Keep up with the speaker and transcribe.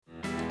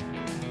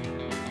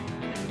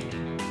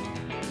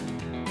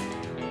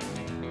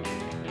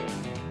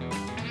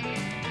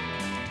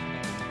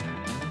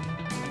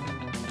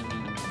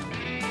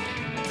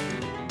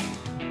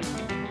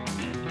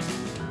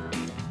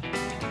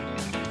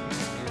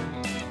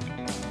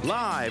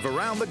Live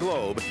around the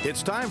globe,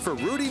 it's time for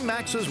Rudy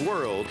Maxa's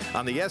World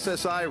on the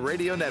SSI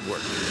Radio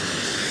Network.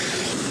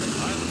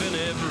 I've been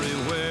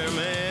everywhere,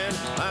 man.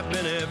 I've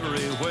been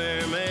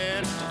everywhere,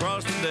 man.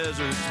 Across the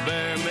deserts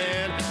bare,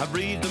 man. I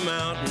breathe the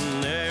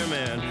mountain air,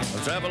 man.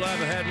 Of travel I've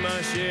had my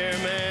share,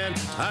 man.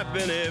 I've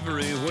been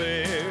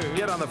everywhere.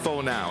 Get on the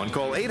phone now and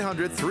call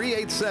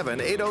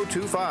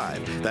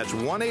 800-387-8025. That's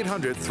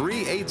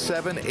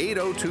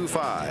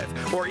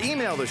 1-800-387-8025. Or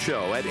email the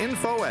show at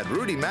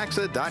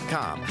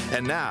info@rudymaxa.com.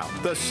 And now,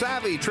 the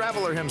savvy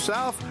traveler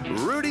himself,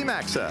 Rudy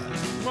Maxa.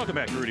 Welcome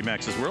back to Rudy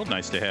Maxa's World.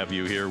 Nice to have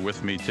you here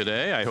with me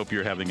today. I hope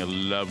you're having a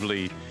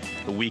lovely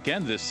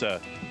weekend, this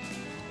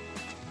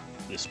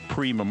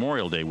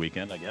pre-Memorial Day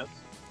weekend, I guess.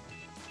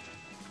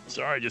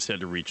 Sorry, I just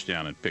had to reach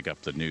down and pick up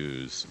the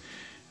news.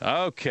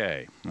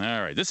 Okay. All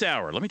right. This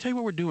hour, let me tell you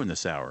what we're doing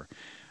this hour.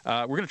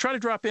 We're going to try to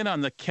drop in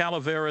on the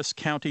Calaveras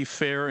County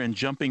Fair and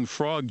Jumping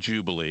Frog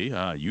Jubilee.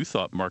 You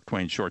thought Mark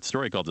Twain's short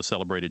story called The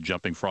Celebrated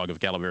Jumping Frog of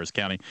Calaveras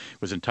County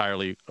was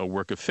entirely a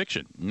work of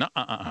fiction.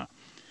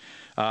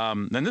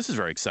 And this is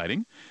very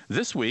exciting.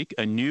 This week,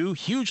 a new,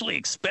 hugely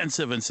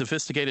expensive and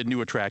sophisticated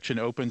new attraction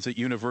opens at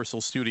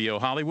Universal Studio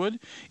Hollywood.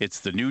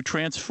 It's the new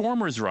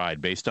Transformers ride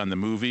based on the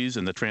movies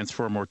and the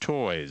Transformer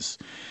toys.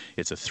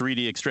 It's a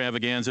 3D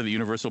extravaganza that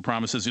Universal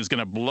promises is going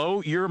to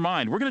blow your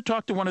mind. We're going to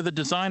talk to one of the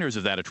designers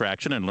of that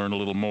attraction and learn a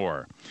little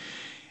more.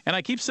 And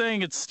I keep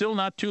saying it's still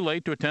not too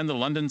late to attend the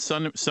London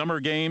Summer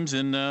Games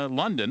in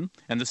London.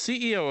 And the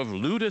CEO of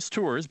Ludus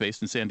Tours,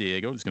 based in San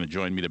Diego, is going to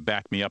join me to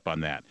back me up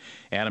on that.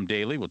 Adam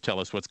Daly will tell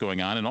us what's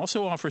going on and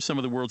also offer some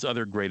of the world's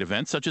other great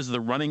events, such as the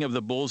Running of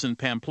the Bulls in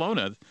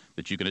Pamplona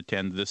that you can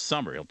attend this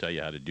summer. He'll tell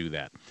you how to do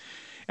that.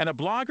 And a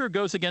blogger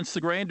goes against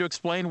the grain to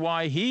explain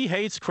why he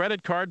hates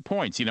credit card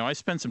points. You know, I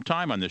spent some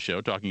time on this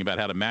show talking about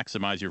how to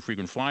maximize your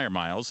frequent flyer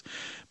miles.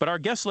 But our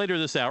guest later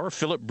this hour,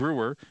 Philip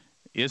Brewer,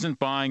 isn't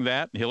buying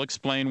that. He'll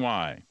explain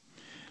why.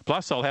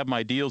 Plus, I'll have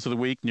my deals of the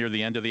week near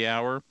the end of the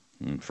hour.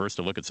 And first,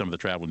 a look at some of the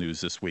travel news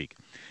this week.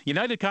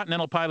 United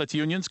Continental Pilots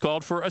Unions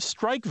called for a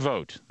strike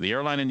vote. The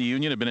airline and the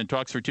union have been in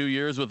talks for 2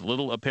 years with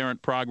little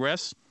apparent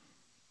progress.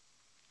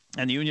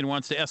 And the union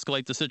wants to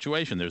escalate the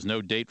situation. There's no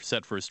date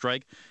set for a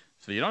strike,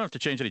 so you don't have to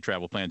change any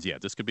travel plans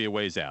yet. This could be a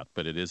ways out,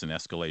 but it is an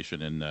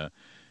escalation in the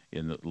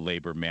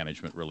labor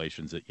management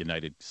relations at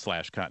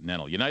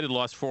United/Continental. United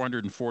lost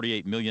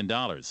 $448 million.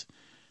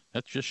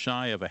 That's just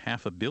shy of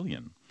 $500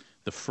 million,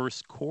 the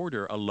first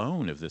quarter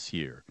alone of this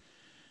year.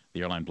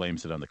 The airline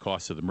blames it on the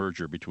cost of the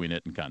merger between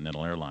it and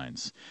Continental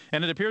Airlines.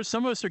 And it appears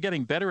some of us are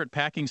getting better at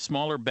packing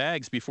smaller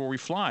bags before we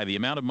fly. The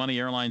amount of money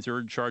airlines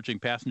earn charging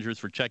passengers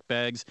for checked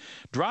bags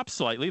dropped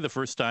slightly for the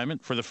first time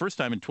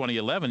in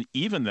 2011,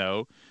 even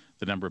though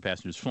the number of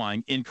passengers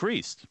flying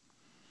increased.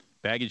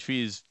 Baggage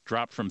fees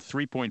dropped from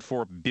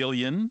 $3.4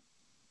 billion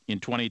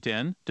in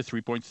 2010 to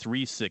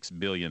 $3.36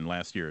 billion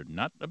last year.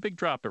 Not a big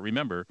drop, but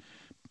remember,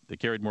 they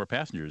carried more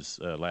passengers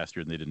last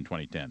year than they did in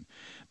 2010.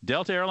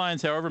 Delta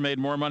Airlines, however, made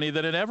more money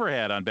than it ever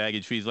had on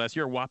baggage fees last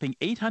year, a whopping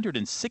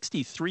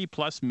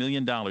 $863+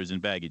 million in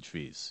baggage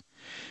fees.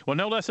 Well,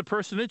 no less a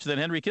personage than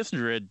Henry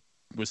Kissinger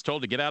was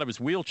told to get out of his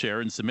wheelchair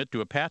and submit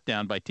to a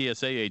pat-down by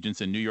TSA agents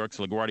in New York's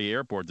LaGuardia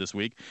Airport this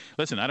week.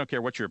 Listen, I don't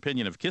care what your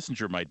opinion of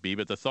Kissinger might be,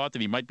 but the thought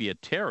that he might be a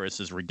terrorist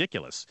is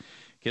ridiculous.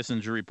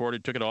 Kissinger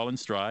reported took it all in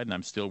stride, and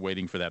I'm still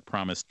waiting for that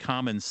promised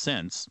common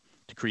sense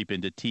to creep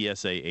into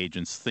TSA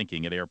agents'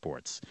 thinking at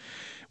airports.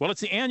 Well,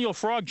 it's the annual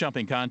frog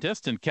jumping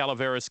contest in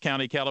Calaveras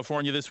County,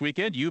 California this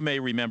weekend. You may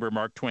remember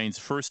Mark Twain's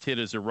first hit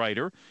as a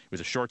writer. It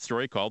was a short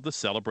story called The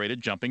Celebrated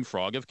Jumping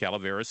Frog of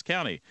Calaveras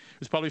County. It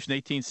was published in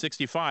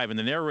 1865, and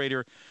the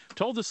narrator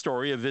told the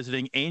story of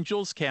visiting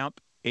Angels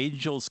Camp,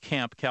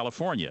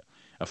 California,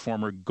 a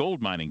former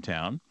gold mining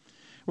town,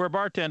 where a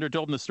bartender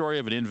told him the story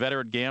of an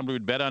inveterate gambler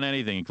who'd bet on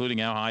anything, including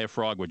how high a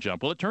frog would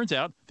jump. Well, it turns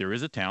out there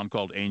is a town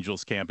called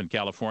Angels Camp in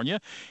California,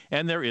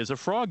 and there is a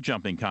frog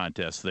jumping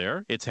contest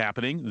there. It's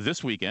happening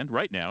this weekend,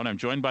 right now, and I'm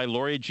joined by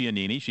Lori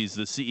Giannini. She's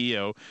the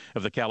CEO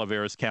of the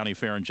Calaveras County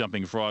Fair and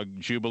Jumping Frog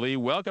Jubilee.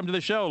 Welcome to the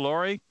show,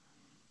 Lori.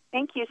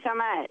 Thank you so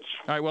much.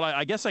 All right, well,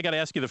 I guess I got to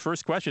ask you the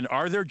first question.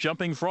 Are there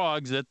jumping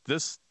frogs at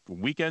this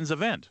weekend's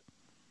event?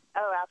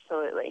 Oh,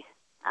 absolutely.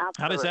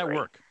 How does that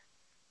work?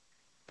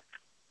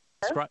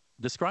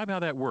 Describe how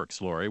that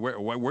works, Lori.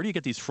 Where do you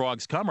get these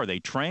frogs come? Are they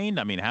trained?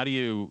 I mean, how do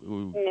you...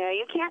 No,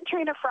 you can't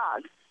train a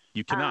frog.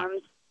 You cannot?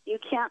 You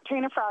can't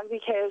train a frog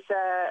because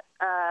a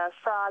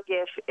frog,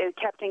 if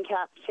kept in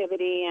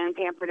captivity and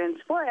pampered and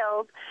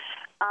spoiled,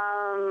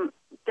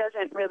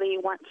 doesn't really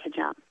want to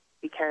jump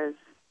because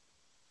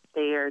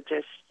they are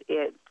just...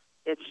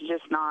 It's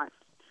just not...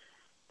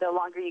 The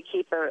longer you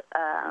keep a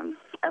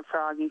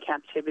frog in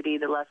captivity,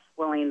 the less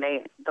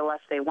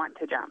they want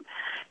to jump.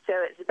 So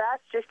it's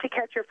best just to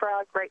catch your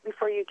frog right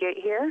before you get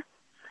here,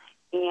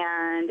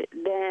 and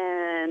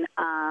then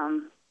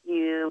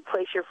you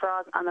place your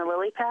frog on the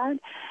lily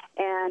pad,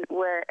 and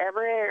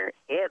wherever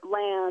it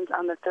lands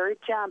on the third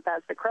jump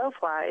as the crow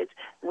flies,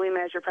 we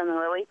measure from the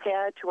lily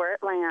pad to where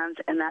it lands,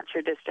 and that's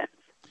your distance.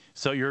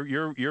 So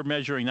you're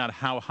measuring not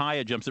how high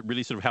it jumps, but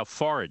really sort of how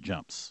far it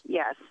jumps.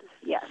 Yes.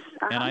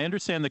 And I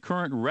understand the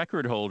current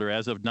record holder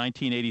as of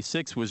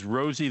 1986 was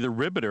Rosie the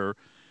Riveter,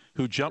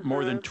 who jumped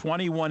more than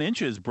 21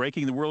 inches,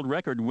 breaking the world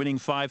record and winning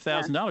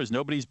 $5,000.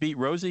 Nobody's beat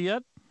Rosie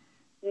yet?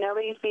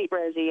 Nobody's beat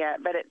Rosie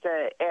yet, but it's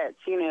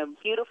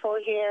beautiful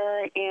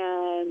here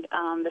in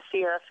the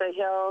Sierra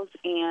foothills,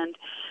 and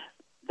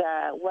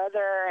the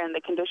weather and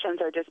the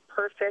conditions are just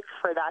perfect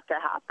for that to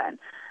happen.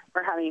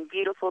 We're having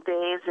beautiful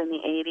days in the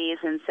 80s,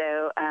 and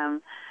so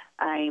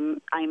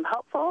I'm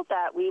hopeful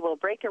that we will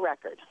break a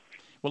record.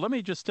 Well, let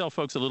me just tell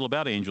folks a little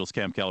about Angels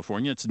Camp,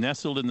 California. It's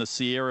nestled in the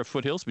Sierra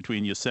foothills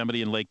between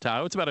Yosemite and Lake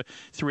Tahoe. It's about a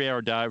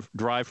 3-hour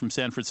drive from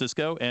San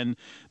Francisco, and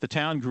the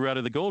town grew out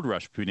of the gold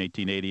rush between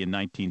 1880 and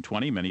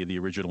 1920. Many of the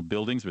original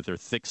buildings with their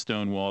thick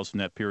stone walls from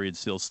that period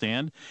still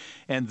stand.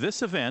 And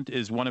this event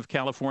is one of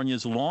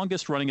California's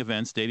longest-running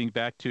events, dating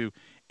back to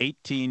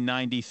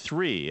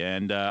 1893.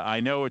 And I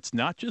know it's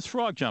not just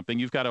frog jumping.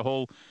 You've got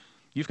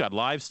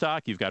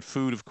livestock, you've got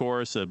food, of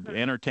course,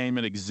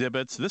 entertainment,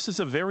 exhibits. This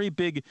is a very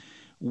big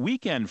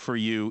weekend for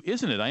you,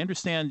 isn't it? I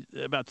understand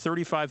about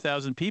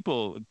 35,000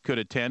 people could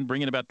attend,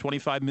 bringing about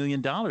 $25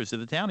 million to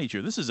the town each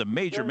year. This is a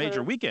major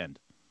weekend.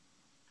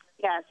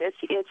 Yes, it's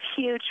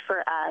huge for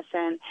us,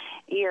 and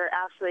you're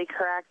absolutely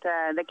correct.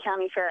 The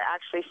county fair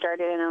actually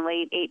started in the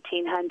late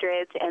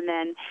 1800s, and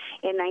then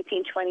in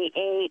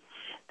 1928,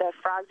 the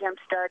frog jump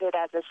started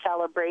as a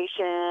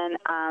celebration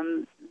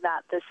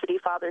that the city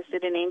fathers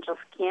did in Angels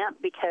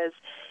Camp because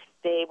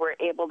they were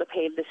able to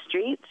pave the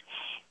streets.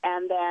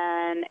 And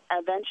then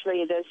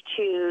eventually those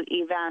two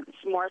events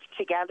morphed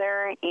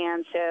together,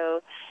 and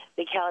so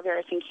the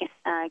Calaveras and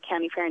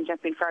County Fair and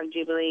Jumping Frog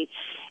Jubilee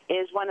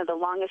is one of the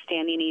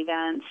longest-standing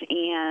events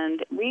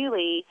and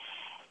really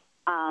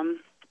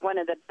one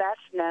of the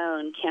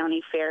best-known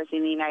county fairs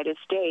in the United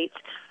States.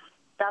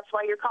 That's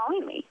why you're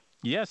calling me.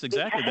 Yes,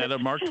 exactly. That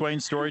Mark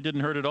Twain story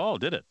didn't hurt at all,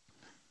 did it?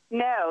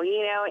 No,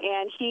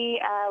 and he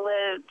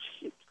lived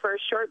for a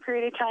short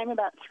period of time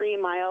about 3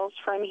 miles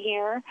from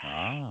here.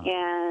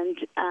 And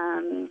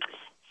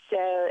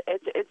so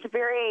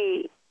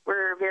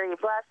we're very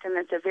blessed, and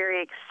it's a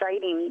very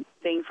exciting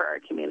thing for our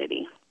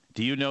community.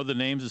 Do you know the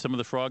names of some of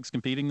the frogs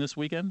competing this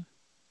weekend?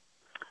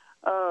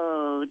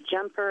 Oh,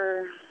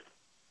 Jumper.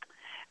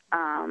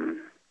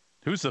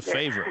 Who's the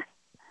favorite?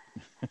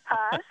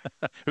 Huh?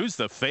 Who's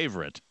the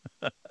favorite?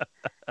 The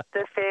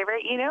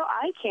favorite?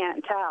 I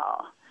can't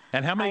tell.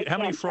 And how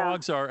many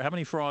frogs are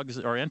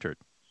entered?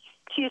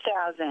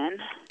 2,000.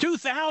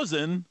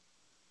 2,000?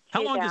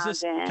 How long does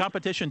this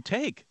competition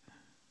take?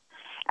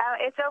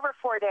 It's over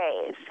 4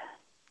 days.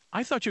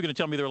 I thought you were going to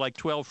tell me there were like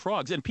 12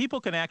 frogs. And people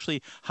can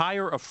actually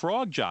hire a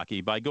frog jockey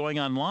by going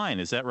online.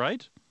 Is that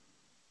right?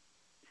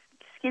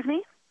 Excuse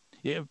me?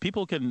 Yeah,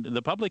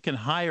 the public can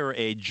hire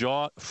a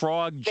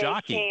frog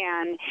jockey. They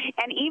can.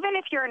 And even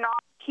if you're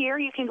not here,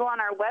 you can go on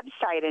our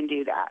website and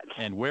do that.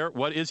 And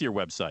what is your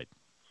website?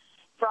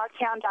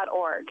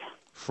 Frogtown.org.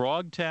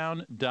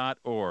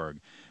 Frogtown.org.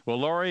 Well,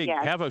 Lori,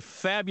 have a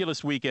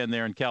fabulous weekend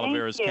there in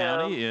Calaveras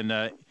County in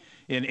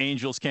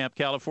Angels Camp,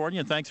 California.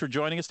 And thanks for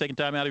joining us, taking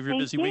time out of your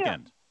busy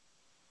weekend.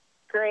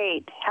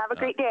 Great. Have a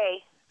great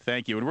day.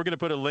 Thank you. And we're going to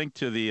put a link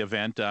to the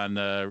event on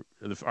our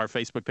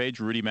Facebook page,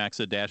 Rudy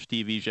Maxa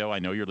TV show. I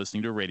know you're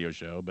listening to a radio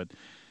show, but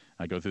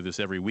I go through this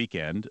every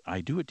weekend.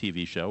 I do a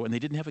TV show, and they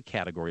didn't have a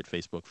category at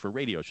Facebook for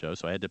radio show,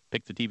 so I had to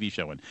pick the TV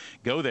show. And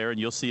go there, and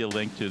you'll see a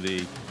link to the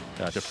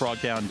to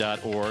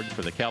frogtown.org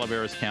for the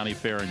Calaveras County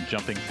Fair and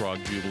Jumping Frog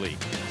Jubilee.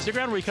 Stick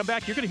around when we come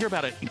back. You're going to hear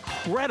about an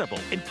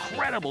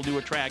incredible new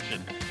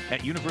attraction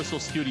at Universal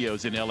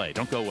Studios in L.A.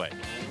 Don't go away.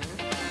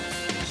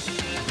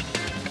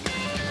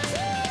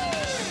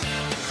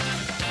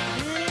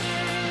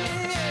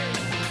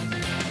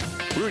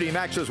 Rudy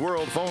Maxa's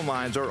World phone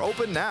lines are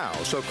open now,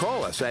 so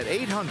call us at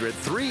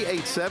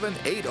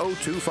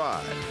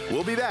 800-387-8025.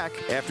 We'll be back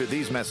after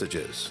these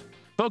messages.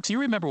 Folks, you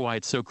remember why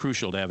it's so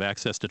crucial to have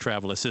access to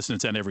travel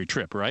assistance on every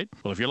trip, right?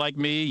 Well, if you're like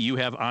me, you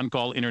have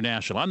OnCall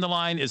International. On the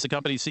line is the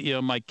company's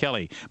CEO, Mike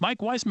Kelly.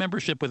 Mike, why is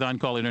membership with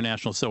OnCall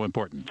International so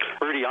important?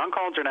 Rudy,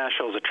 OnCall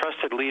International is a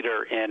trusted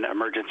leader in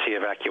emergency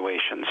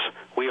evacuations.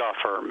 We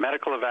offer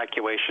medical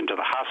evacuation to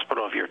the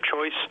hospital of your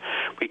choice.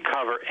 We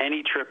cover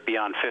any trip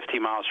beyond 50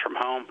 miles from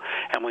home,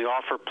 and we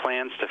offer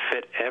plans to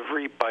fit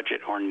every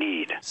budget or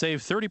need.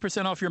 Save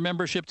 30% off your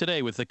membership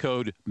today with the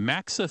code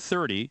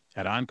MAXA30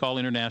 at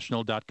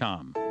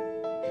OnCallInternational.com.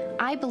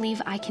 I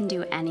believe I can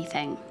do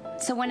anything.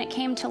 So when it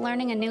came to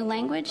learning a new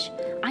language,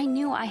 I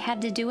knew I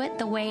had to do it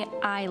the way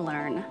I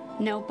learn.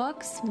 No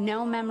books,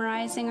 no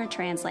memorizing or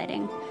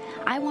translating.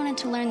 I wanted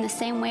to learn the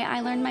same way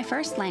I learned my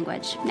first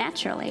language,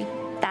 naturally.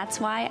 That's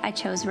why I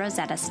chose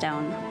Rosetta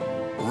Stone.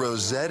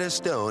 Rosetta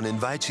Stone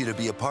invites you to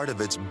be a part of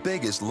its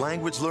biggest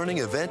language learning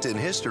event in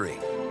history.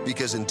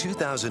 Because in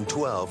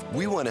 2012,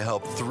 we want to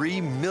help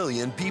 3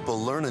 million people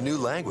learn a new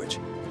language.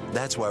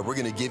 That's why we're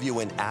going to give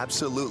you an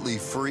absolutely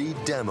free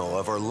demo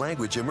of our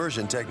language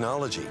immersion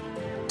technology.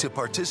 To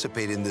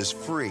participate in this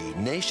free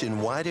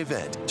nationwide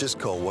event, just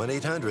call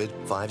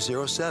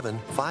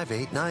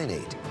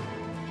 1-800-507-5898.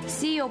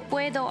 Si yo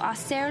puedo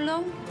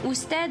hacerlo,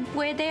 usted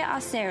puede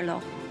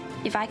hacerlo.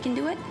 If I can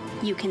do it,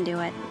 you can do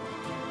it.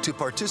 To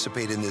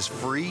participate in this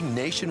free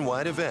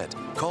nationwide event,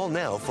 call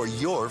now for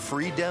your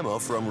free demo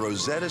from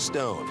Rosetta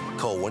Stone.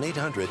 Call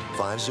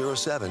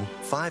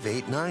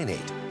 1-800-507-5898.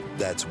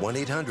 That's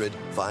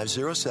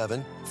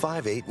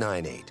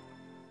 1-800-507-5898.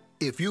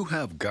 If you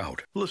have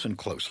gout, listen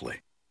closely.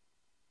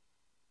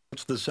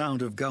 It's the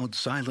sound of gout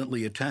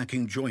silently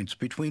attacking joints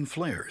between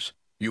flares.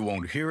 You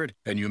won't hear it,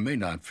 and you may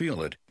not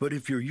feel it, but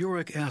if your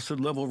uric acid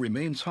level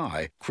remains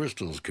high,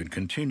 crystals can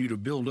continue to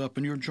build up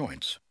in your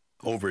joints.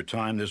 Over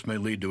time, this may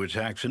lead to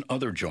attacks in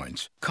other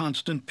joints,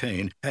 constant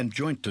pain, and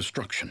joint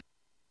destruction.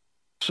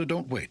 So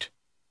don't wait.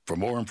 For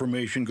more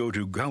information, go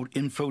to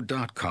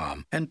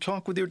goutinfo.com and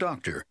talk with your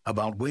doctor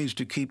about ways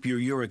to keep your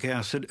uric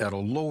acid at a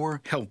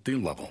lower, healthy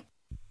level.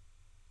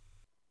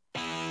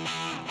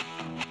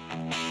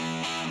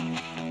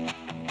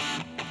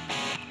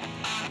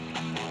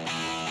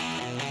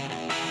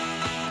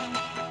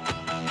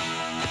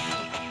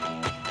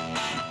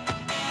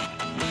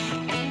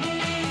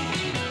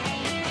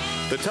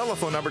 The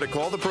telephone number to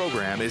call the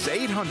program is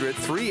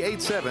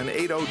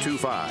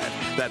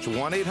 800-387-8025. That's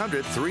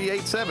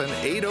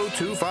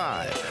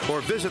 1-800-387-8025.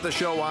 Or visit the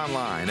show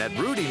online at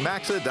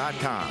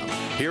rudymaxa.com.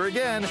 Here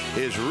again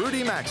is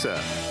Rudy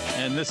Maxa.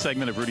 And this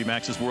segment of Rudy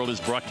Maxa's World is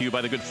brought to you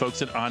by the good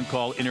folks at On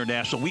Call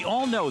International. We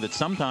all know that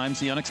sometimes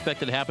the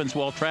unexpected happens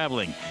while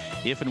traveling.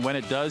 If and when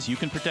it does, you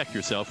can protect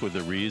yourself with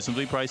a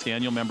reasonably priced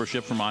annual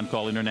membership from On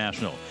Call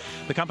International.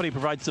 The company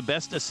provides the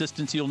best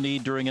assistance you'll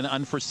need during an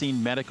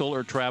unforeseen medical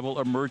or travel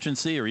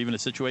emergency, or even a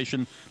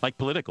situation like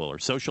political or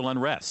social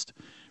unrest.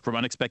 From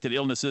unexpected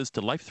illnesses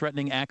to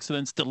life-threatening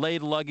accidents,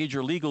 delayed luggage,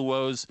 or legal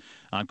woes,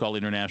 On Call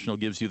International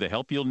gives you the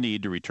help you'll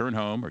need to return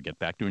home or get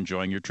back to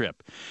enjoying your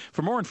trip.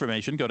 For more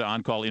information, go to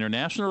On Call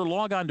International or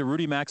log on to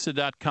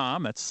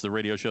rudymaxa.com. That's the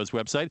radio show's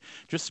website.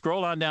 Just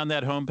scroll on down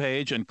that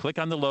homepage and click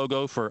on the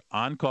logo for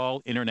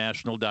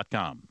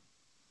OnCallInternational.com.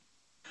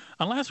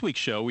 On last week's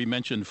show, we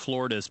mentioned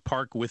Florida's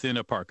Park Within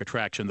a Park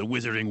attraction, the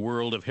Wizarding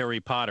World of Harry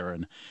Potter,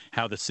 and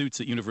how the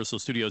suits at Universal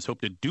Studios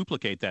hope to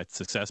duplicate that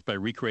success by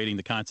recreating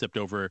the concept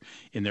over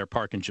in their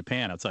park in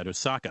Japan outside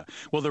Osaka.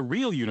 Well, the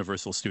real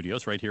Universal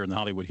Studios right here in the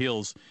Hollywood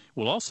Hills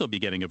will also be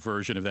getting a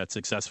version of that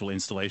successful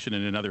installation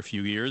in another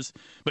few years.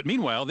 But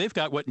meanwhile, they've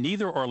got what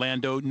neither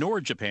Orlando nor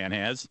Japan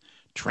has,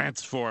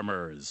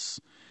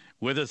 Transformers.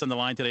 With us on the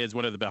line today is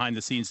one of the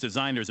behind-the-scenes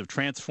designers of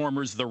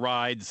Transformers The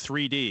Ride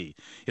 3D.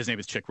 His name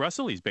is Chick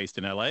Russell. He's based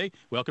in L.A.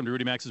 Welcome to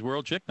Rudy Maxa's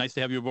World, Chick. Nice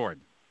to have you aboard.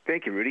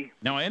 Thank you, Rudy.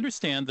 Now, I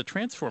understand the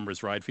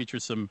Transformers ride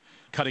features some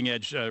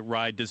cutting-edge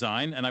ride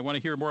design, and I want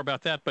to hear more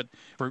about that. But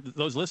for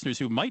those listeners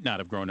who might not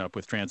have grown up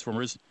with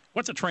Transformers,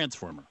 what's a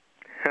Transformer?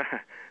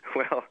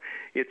 Well,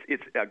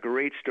 it's a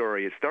great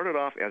story. It started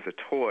off as a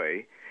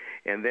toy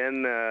and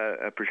then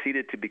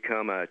proceeded to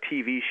become a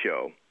TV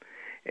show.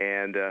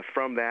 And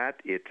from that,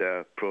 it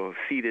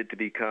proceeded to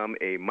become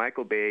a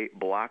Michael Bay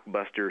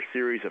blockbuster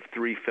series of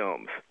 3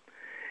 films.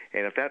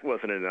 And if that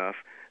wasn't enough,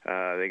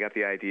 they got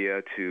the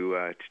idea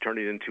to turn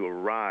it into a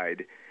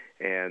ride,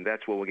 and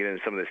that's where we'll get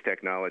into some of this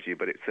technology.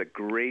 But it's a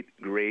great,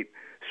 great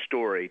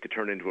story to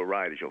turn into a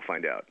ride, as you'll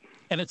find out.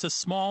 And it's a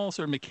small,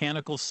 sort of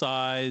mechanical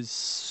size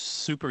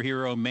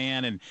superhero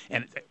man,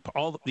 and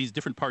all these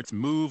different parts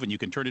move, and you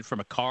can turn it from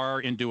a car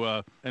into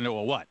a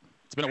what?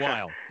 It's been a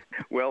while.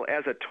 Well,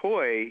 as a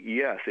toy,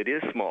 yes, it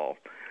is small.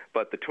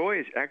 But the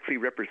toys actually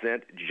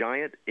represent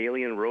giant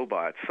alien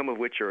robots, some of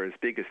which are as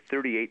big as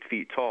 38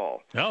 feet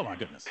tall. Oh, my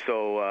goodness.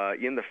 So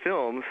in the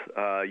films,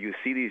 you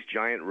see these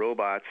giant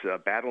robots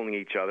battling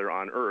each other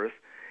on Earth.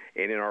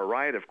 And in our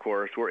ride, of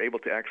course, we're able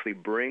to actually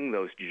bring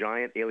those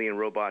giant alien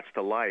robots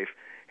to life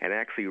and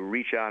actually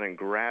reach out and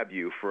grab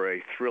you for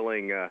a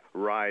thrilling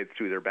ride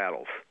through their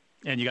battles.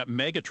 And you got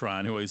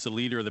Megatron, who is the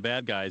leader of the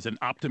bad guys, and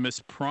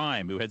Optimus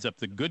Prime, who heads up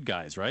the good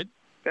guys, right?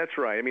 That's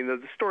right. I mean,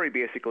 the story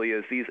basically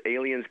is these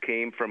aliens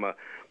came from a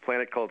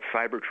planet called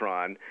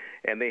Cybertron,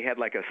 and they had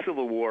like a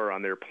civil war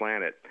on their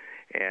planet.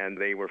 And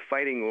they were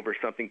fighting over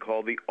something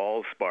called the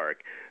Allspark.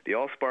 The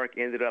Allspark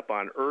ended up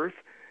on Earth,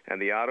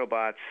 and the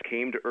Autobots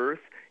came to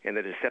Earth, and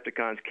the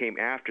Decepticons came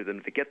after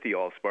them to get the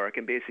Allspark.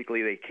 And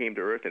basically they came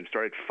to Earth and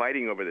started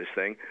fighting over this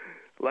thing.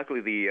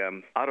 Luckily,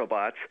 the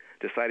Autobots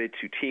decided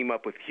to team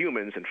up with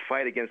humans and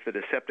fight against the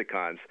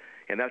Decepticons,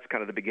 and that's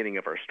kind of the beginning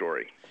of our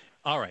story.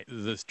 All right.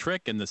 The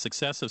trick and the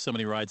success of so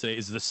many rides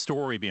is the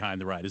story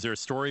behind the ride. Is there a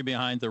story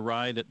behind the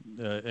ride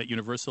at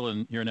Universal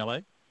and here in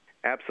L.A.?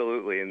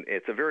 Absolutely, and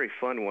it's a very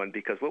fun one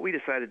because what we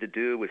decided to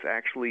do was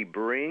actually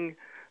bring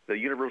the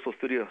Universal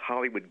Studios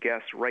Hollywood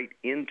guests right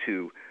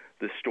into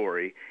the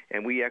story,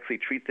 and we actually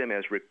treat them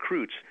as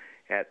recruits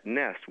at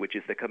NEST, which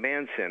is the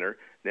command center.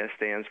 NEST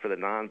stands for the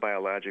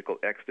Non-Biological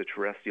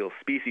Extraterrestrial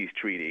Species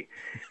Treaty.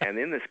 And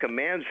in this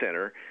command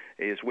center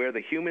is where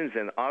the humans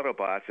and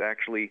Autobots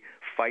actually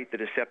fight the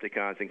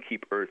Decepticons and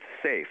keep Earth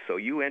safe. So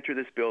you enter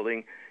this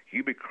building,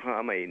 you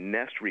become a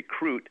NEST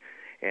recruit,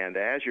 and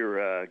as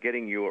you're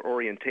getting your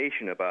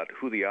orientation about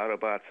who the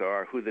Autobots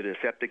are, who the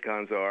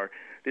Decepticons are,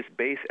 this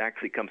base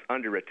actually comes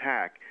under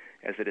attack,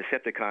 as the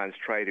Decepticons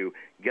try to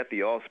get the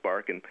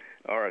AllSpark. And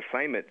our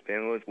assignment,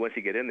 then, once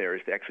you get in there,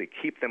 is to actually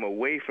keep them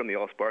away from the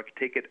AllSpark,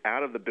 take it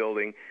out of the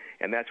building,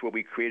 and that's where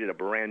we created a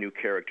brand new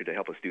character to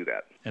help us do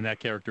that. And that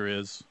character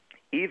is?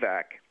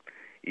 Evac.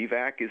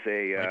 Evac is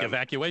a... like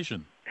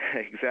evacuation.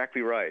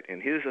 Exactly right.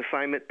 And his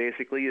assignment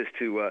basically is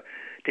to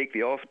take the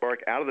AllSpark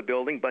out of the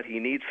building, but he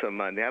needs some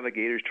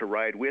navigators to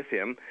ride with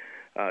him.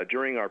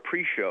 During our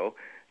pre-show,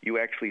 you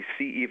actually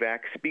see Evac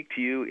speak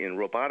to you in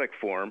robotic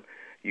form.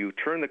 You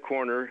turn the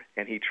corner,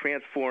 and he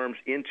transforms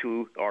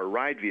into our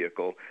ride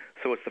vehicle.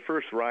 So it's the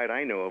first ride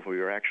I know of where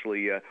you're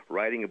actually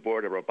riding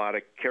aboard a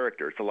robotic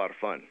character. It's a lot of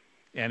fun.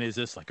 And is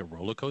this like a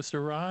roller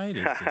coaster ride?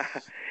 Is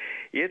this...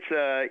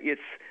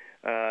 It's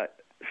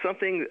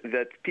something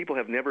that people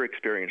have never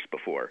experienced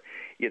before.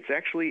 It's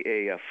actually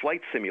a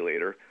flight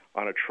simulator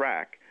on a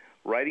track,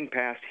 riding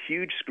past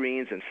huge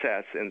screens and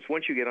sets. And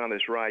once you get on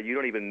this ride, you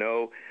don't even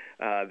know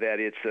that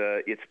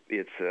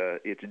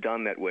it's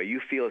done that way. You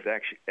feel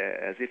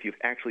as if you've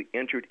actually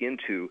entered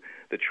into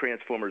the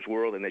Transformers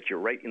world, and that you're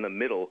right in the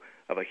middle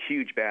of a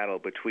huge battle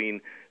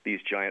between these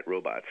giant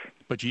robots.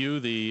 But you,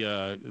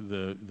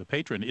 the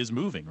patron, is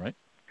moving, right?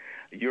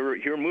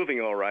 You're moving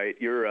all right.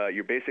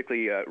 You're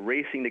basically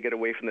racing to get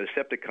away from the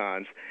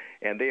Decepticons,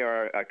 and they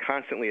are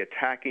constantly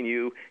attacking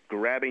you,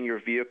 grabbing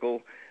your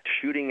vehicle,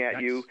 shooting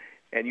at you,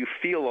 and you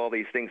feel all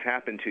these things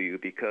happen to you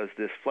because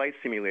this flight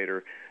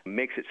simulator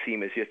makes it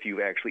seem as if you've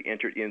actually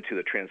entered into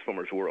the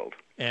Transformers world.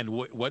 And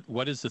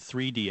what is the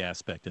 3D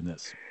aspect in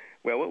this?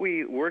 Well, what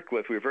we worked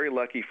with, we were very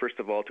lucky, first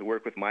of all, to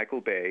work with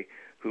Michael Bay,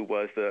 who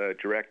was the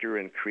director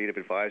and creative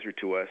advisor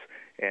to us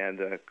and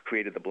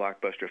created the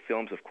blockbuster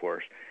films, of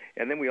course.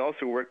 And then we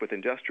also worked with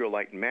Industrial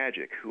Light and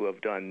Magic, who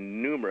have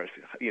done numerous,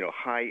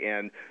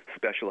 high-end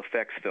special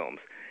effects films.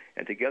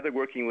 And together,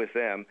 working with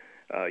them,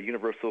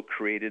 Universal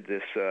created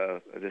this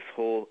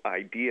whole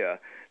idea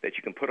that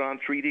you can put on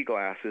 3D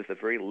glasses, the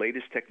very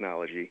latest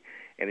technology,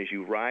 and as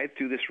you ride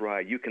through this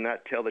ride, you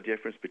cannot tell the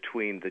difference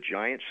between the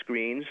giant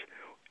screens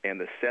and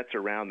the sets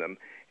around them.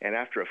 And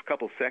after a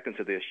couple seconds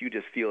of this, you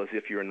just feel as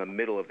if you're in the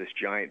middle of this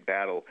giant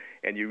battle,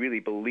 and you really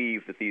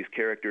believe that these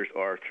characters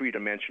are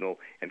three-dimensional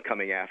and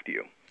coming after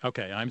you.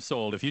 Okay, I'm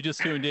sold. If you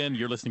just tuned in,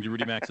 you're listening to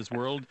Rudy Maxa's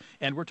World,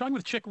 and we're talking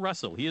with Chick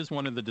Russell. He is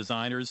one of the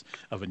designers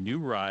of a new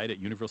ride at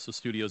Universal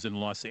Studios in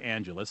Los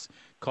Angeles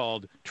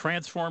called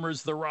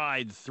Transformers The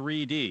Ride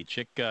 3D.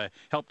 Chick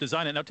helped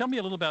design it. Now, tell me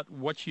a little about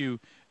what you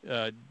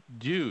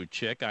do,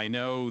 Chick. I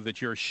know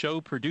that you're a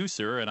show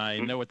producer, and I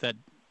know what that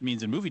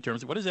means in movie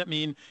terms. What does that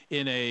mean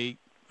in a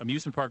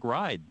amusement park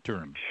ride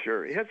term?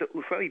 Sure. It has a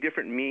slightly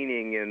different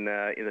meaning in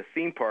the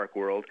theme park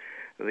world.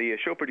 The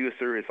show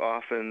producer is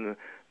often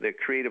the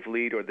creative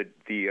lead or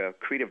the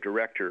creative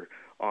director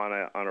on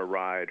a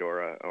ride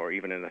or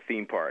even in a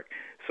theme park.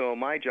 So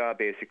my job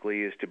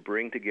basically is to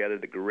bring together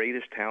the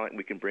greatest talent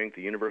we can bring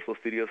to Universal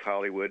Studios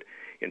Hollywood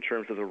in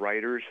terms of the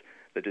writers,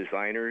 the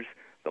designers,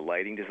 the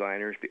lighting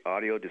designers, the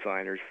audio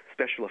designers,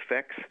 special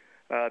effects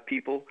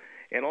people,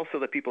 and also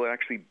the people that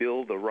actually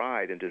build the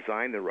ride and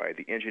design the ride,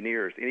 the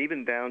engineers, and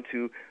even down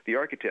to the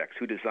architects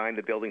who design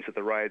the buildings that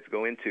the rides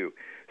go into.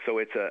 So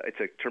it's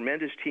a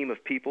tremendous team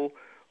of people,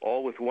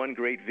 all with one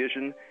great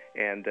vision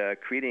and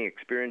creating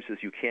experiences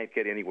you can't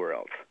get anywhere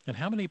else. And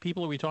how many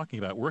people are we talking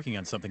about working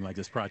on something like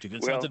this project?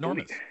 It sounds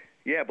enormous.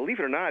 Believe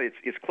it or not,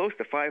 it's close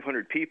to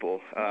 500 people.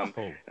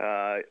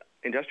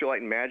 Industrial Light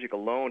and Magic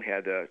alone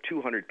had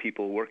 200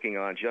 people working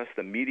on just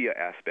the media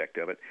aspect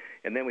of it.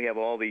 And then we have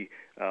all the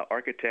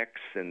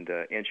architects and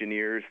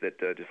engineers that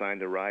design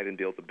the ride and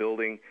build the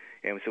building.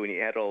 And so when you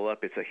add it all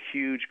up, it's a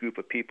huge group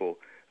of people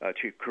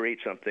to create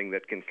something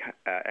that can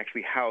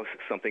actually house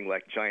something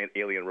like giant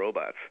alien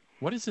robots.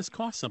 What does this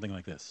cost, something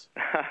like this?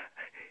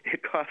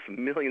 It costs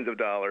millions of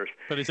dollars.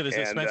 But is it as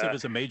expensive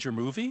as a major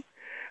movie?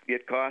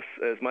 It costs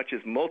as much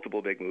as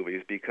multiple big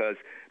movies because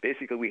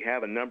basically we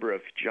have a number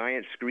of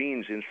giant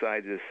screens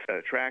inside this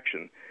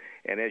attraction.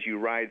 And as you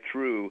ride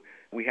through,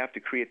 we have to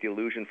create the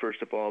illusion,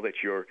 first of all, that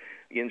you're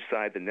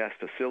inside the Nest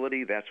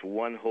facility. That's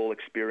one whole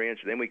experience.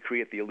 Then we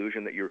create the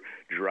illusion that you're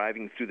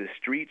driving through the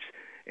streets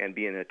and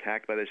being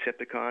attacked by the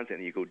Decepticons,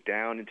 and you go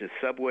down into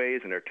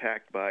subways and are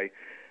attacked by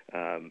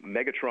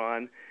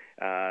Megatron.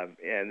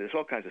 And there's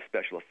all kinds of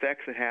special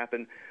effects that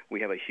happen.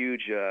 We have a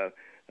huge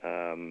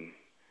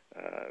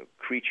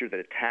creature that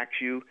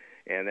attacks you,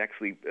 and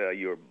actually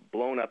you're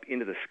blown up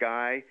into the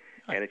sky,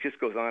 and it just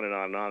goes on and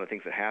on and on, the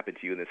things that happen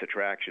to you in this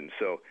attraction.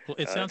 So, well,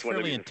 it sounds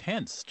fairly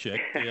intense, Chick.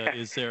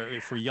 Is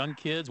there, for young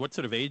kids, what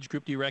sort of age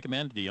group do you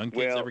recommend? Do young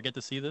kids ever get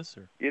to see this?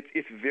 Or?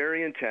 It's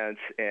very intense,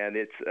 and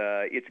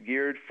it's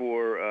geared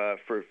for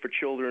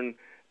children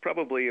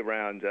probably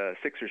around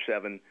 6 or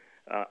 7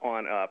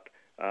 on up.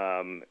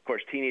 Of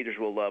course, teenagers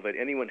will love it.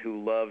 Anyone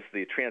who loves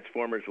the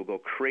Transformers will go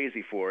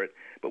crazy for it.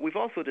 But we've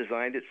also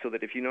designed it so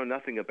that if you know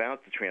nothing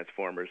about the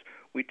Transformers,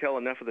 we tell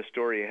enough of the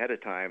story ahead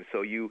of time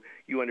so you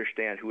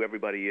understand who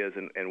everybody is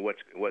and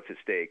what's at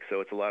stake.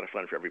 So it's a lot of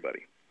fun for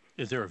everybody.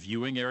 Is there a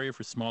viewing area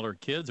for smaller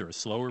kids or a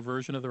slower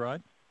version of the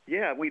ride?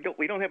 Yeah, we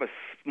don't have a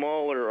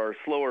smaller or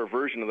slower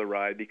version of the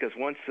ride because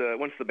once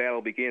the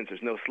battle begins,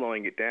 there's no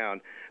slowing it down.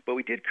 But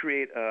we did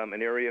create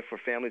an area for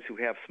families who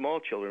have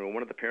small children where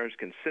one of the parents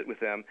can sit with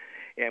them,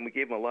 and we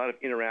gave them a lot of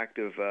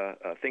interactive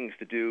things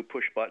to do,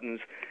 push buttons,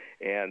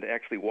 and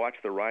actually watch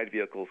the ride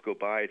vehicles go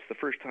by. It's the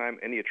first time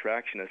any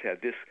attraction has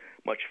had this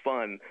much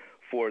fun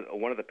for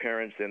one of the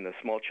parents and the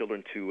small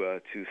children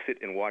to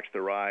sit and watch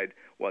the ride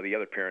while the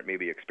other parent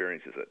maybe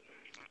experiences it.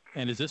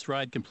 And is this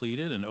ride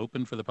completed and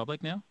open for the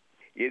public now?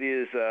 It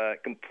is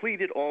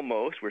completed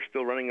almost. We're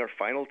still running our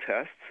final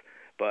tests,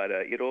 but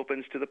it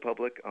opens to the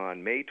public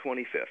on May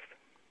 25th.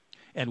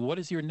 And what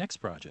is your next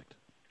project?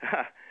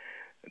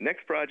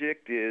 Next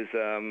project is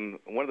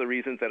one of the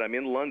reasons that I'm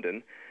in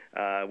London.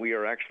 We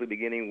are actually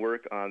beginning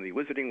work on the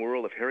Wizarding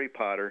World of Harry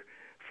Potter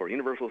for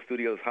Universal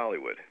Studios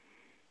Hollywood.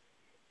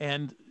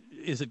 And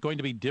is it going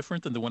to be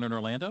different than the one in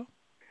Orlando?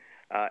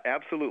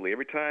 Absolutely.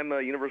 Every time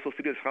Universal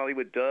Studios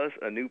Hollywood does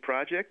a new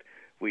project,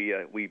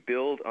 we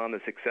build on the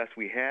success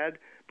we had,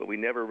 but we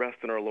never rest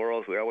on our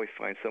laurels. We always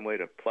find some way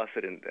to plus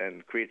it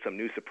and create some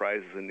new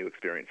surprises and new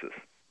experiences.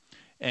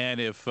 And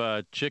if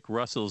Chick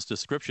Russell's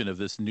description of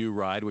this new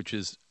ride, which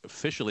is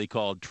officially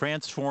called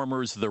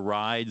Transformers The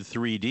Ride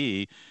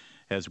 3D,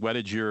 has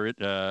whetted your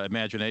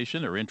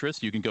imagination or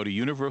interest, you can go to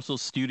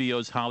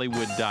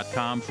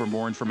universalstudioshollywood.com for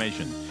more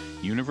information.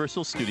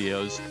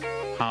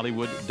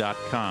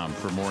 universalstudioshollywood.com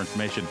for more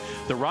information.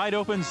 The ride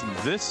opens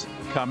this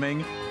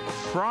coming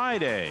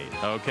Friday,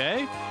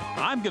 okay?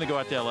 I'm going to go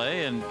out to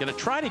L.A. and going to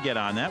try to get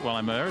on that while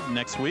I'm there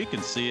next week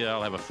and see.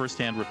 I'll have a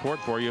first-hand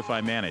report for you if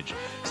I manage.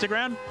 Stick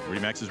around.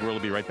 Rudy Maxa's World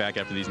will be right back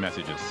after these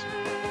messages.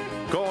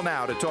 Call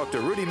now to talk to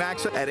Rudy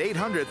Maxa at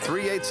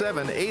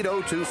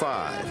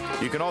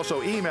 800-387-8025. You can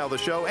also email the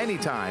show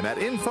anytime at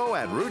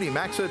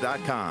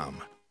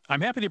info@rudymaxa.com. I'm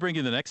happy to bring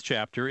you the next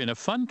chapter in a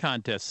fun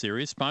contest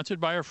series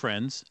sponsored by our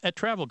friends at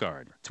Travel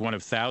Guard. It's one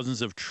of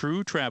thousands of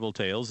true travel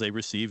tales they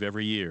receive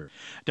every year.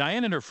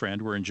 Diane and her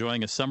friend were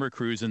enjoying a summer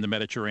cruise in the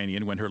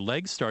Mediterranean when her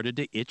legs started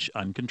to itch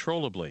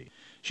uncontrollably.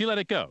 She let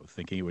it go,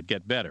 thinking it would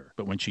get better.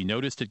 But when she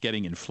noticed it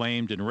getting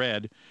inflamed and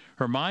red,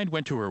 her mind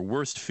went to her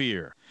worst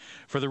fear.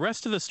 For the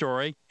rest of the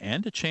story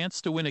and a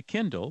chance to win a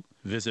Kindle,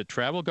 visit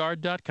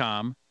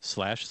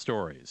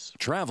TravelGuard.com/stories.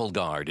 Travel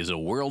Guard is a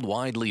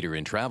worldwide leader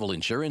in travel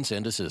insurance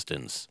and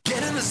assistance.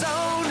 Get in the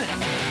zone!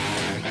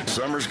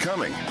 Summer's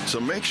coming, so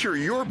make sure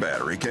your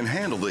battery can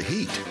handle the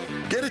heat.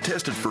 Get it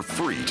tested for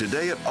free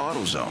today at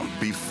AutoZone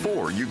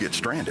before you get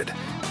stranded.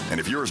 And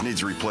if yours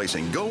needs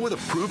replacing, go with a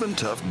proven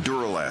tough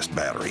Duralast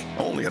battery,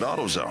 only at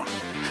AutoZone.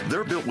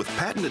 They're built with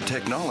patented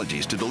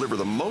technologies to deliver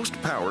the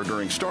most power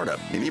during startup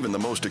in even the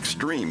most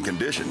extreme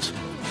conditions.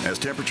 As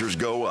temperatures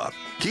go up,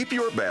 keep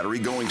your battery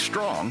going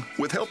strong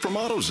with help from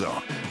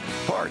AutoZone.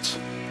 Parts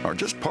are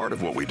just part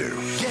of what we do.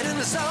 Get in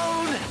the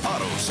zone!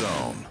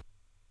 AutoZone.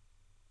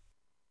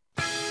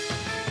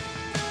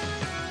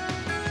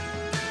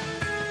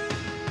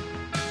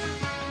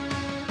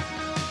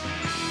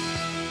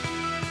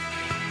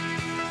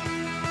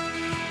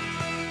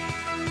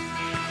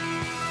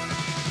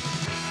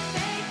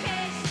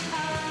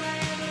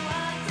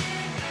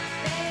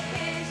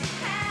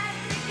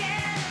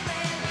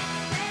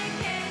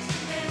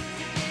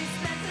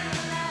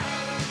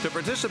 To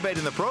participate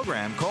in the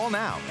program, call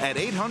now at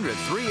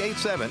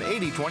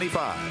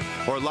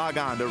 800-387-8025 or log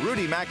on to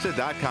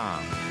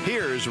rudymaxa.com.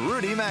 Here's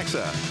Rudy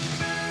Maxa.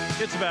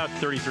 It's about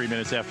 33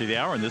 minutes after the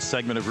hour, and this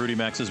segment of Rudy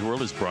Maxa's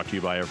World is brought to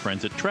you by our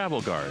friends at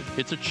Travel Guard.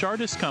 It's a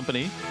Chartist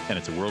company, and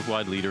it's a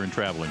worldwide leader in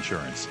travel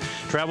insurance.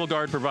 Travel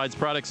Guard provides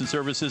products and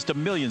services to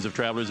millions of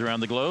travelers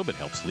around the globe. It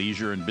helps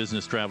leisure and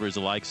business travelers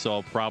alike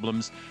solve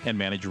problems and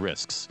manage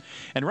risks.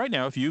 And right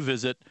now, if you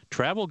visit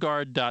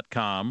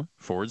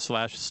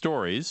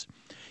travelguard.com/stories,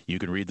 you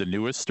can read the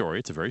newest story,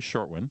 it's a very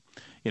short one,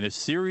 in a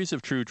series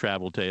of true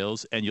travel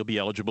tales, and you'll be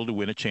eligible to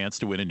win a chance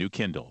to win a new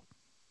Kindle.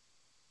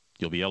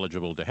 You'll be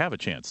eligible to have a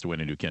chance to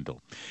win a new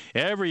Kindle.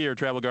 Every year,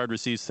 Travel Guard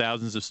receives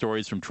thousands of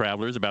stories from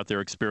travelers about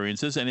their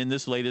experiences, and in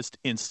this latest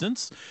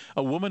instance,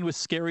 a woman with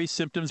scary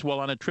symptoms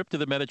while on a trip to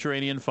the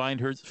Mediterranean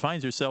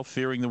finds herself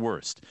fearing the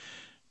worst.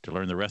 To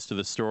learn the rest of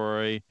the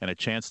story and a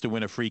chance to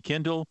win a free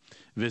Kindle,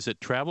 visit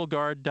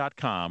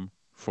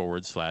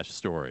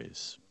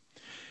travelguard.com/stories.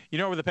 You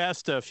know, over the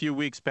past few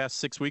weeks, past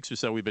 6 weeks or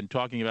so, we've been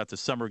talking about the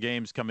summer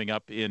games coming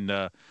up in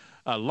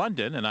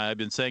London, and I've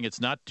been saying it's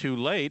not too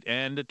late,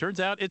 and it turns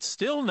out it's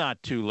still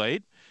not too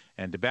late.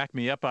 And to back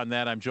me up on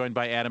that, I'm joined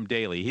by Adam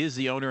Daly. He is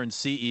the owner and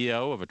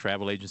CEO of a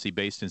travel agency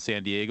based in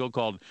San Diego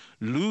called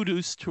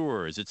Ludus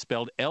Tours. It's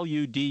spelled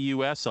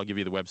L-U-D-U-S. I'll give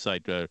you the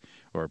website,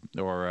 or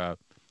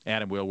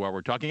Adam will while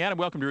we're talking. Adam,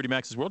 welcome to Rudy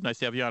Maxa's World. Nice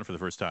to have you on for the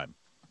first time.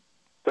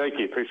 Thank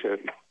you. Appreciate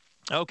it.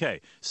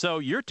 Okay, so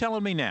you're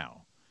telling me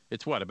now,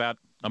 it's what, about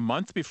a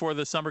month before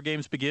the summer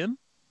games begin?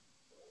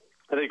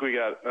 I think we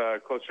got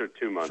closer to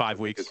 2 months. 5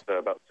 weeks? It's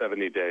about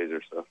 70 days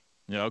or so.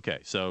 Yeah, okay,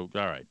 so,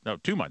 all right. No,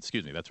 2 months,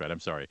 excuse me. That's right, I'm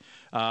sorry.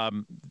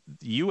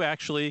 You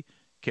actually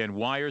can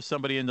wire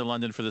somebody into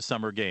London for the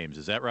summer games.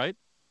 Is that right?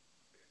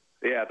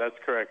 Yeah, that's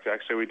correct.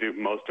 Actually, we do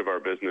most of our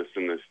business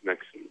in this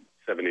next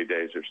 70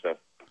 days or so.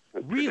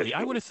 Really?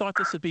 I would have thought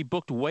this would be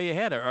booked way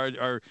ahead.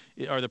 Are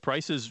the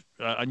prices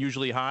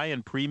unusually high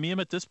and premium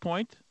at this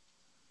point?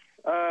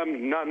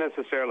 Not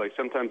necessarily.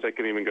 Sometimes they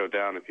can even go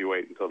down if you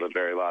wait until the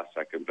very last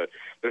second. But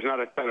there's not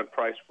a ton of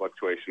price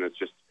fluctuation. It's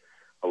just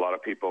a lot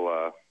of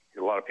people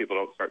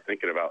don't start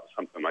thinking about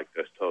something like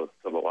this till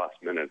the last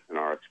minute in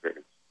our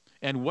experience.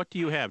 And what do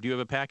you have? Do you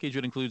have a package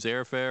that includes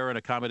airfare and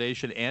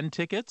accommodation and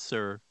tickets,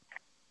 or?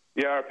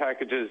 Yeah, our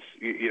packages,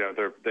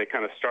 they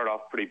kind of start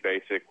off pretty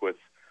basic with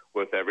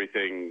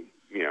everything,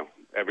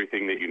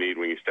 everything that you need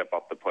when you step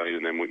off the plane,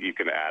 and then you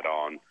can add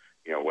on,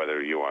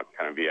 whether you want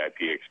kind of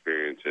VIP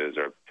experiences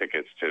or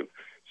tickets to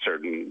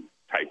certain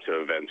types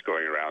of events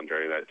going around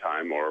during that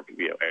time, or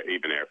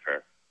even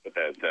airfare. But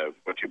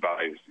what you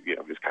buy is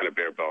kind of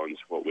bare bones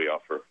what we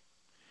offer.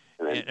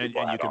 And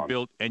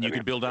you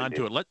can build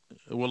onto it.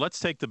 Let's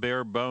take the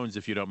bare bones,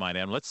 if you don't mind,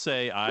 Adam. Let's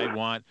say I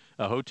want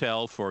a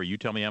hotel for, you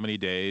tell me how many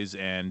days,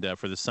 and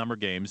for the summer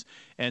games,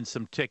 and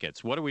some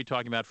tickets. What are we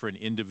talking about for an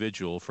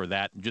individual for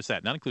that, just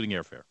that, not including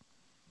airfare?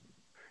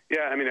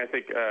 Yeah, I mean, I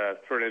think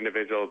for an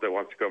individual that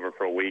wants to go over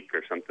for a week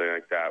or something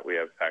like that, we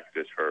have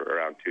packages for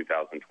around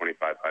 $2,000,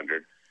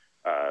 $2,500,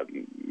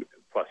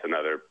 plus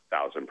another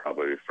 $1,000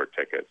 probably for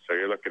tickets. So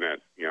you're looking at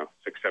 $6,000,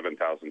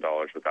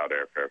 $7,000 without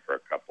airfare for a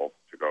couple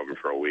to go over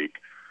for a week.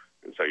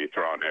 And so you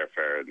throw on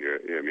airfare,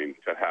 and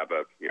to have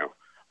a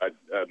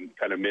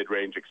kind of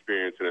mid-range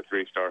experience in a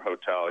 3-star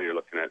hotel, you're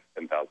looking at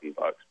 $10,000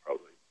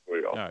 probably before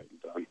you're all done.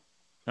 All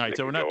right,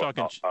 so we're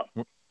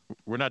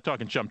not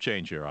talking chump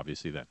change here,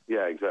 obviously. Then.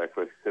 Yeah,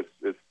 exactly.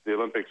 It's the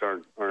Olympics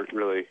aren't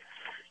really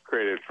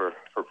created for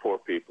poor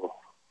people,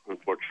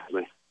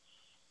 unfortunately.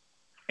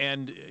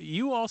 And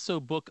you also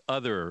book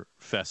other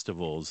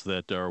festivals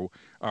that are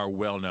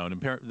well known.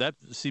 And that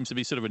seems to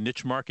be sort of a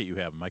niche market you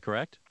have. Am I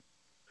correct?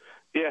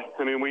 Yeah,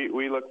 I mean,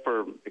 we look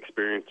for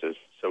experiences.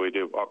 So we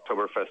do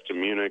Oktoberfest in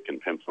Munich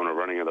and Pamplona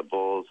Running of the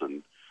Bulls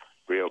and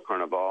Rio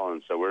Carnival,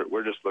 and so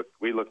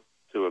we look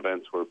to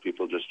events where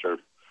people just are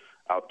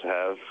out to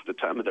have the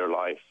time of their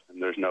life,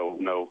 and there's no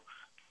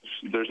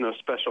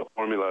special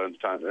formula in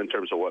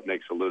terms of what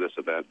makes a Ludus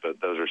event, but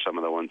those are some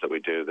of the ones that we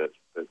do that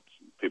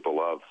people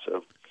love.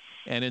 So.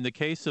 And in the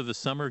case of the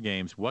summer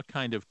games, what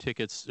kind of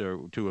tickets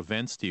to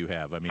events do you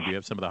have? I mean, do you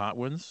have some of the hot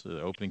ones,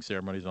 the opening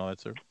ceremonies and all that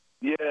sort?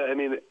 Yeah, I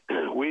mean,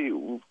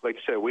 like I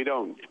said, we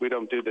don't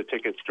do the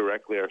tickets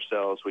directly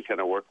ourselves. We kind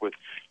of work with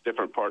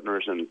different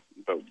partners,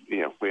 but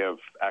we have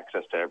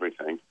access to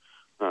everything.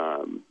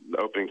 The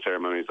opening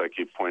ceremonies, like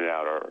you pointed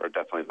out, are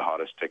definitely the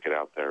hottest ticket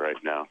out there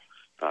right now.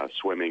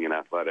 Swimming and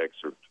athletics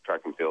or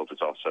track and field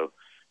is also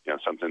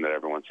something that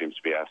everyone seems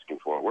to be asking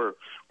for. We're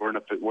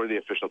the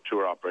official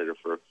tour operator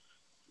for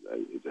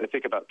I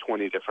think about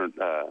 20 different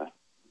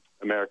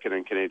American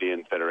and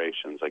Canadian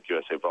federations, like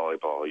USA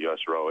Volleyball,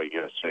 US Rowing,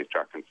 USA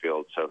Track and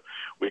Field. So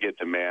we get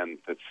demand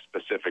that's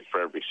specific for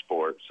every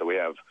sport. So we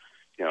have,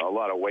 a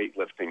lot of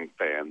weightlifting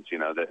fans,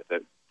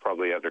 that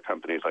probably other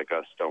companies like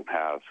us don't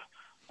have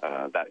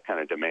that kind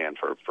of demand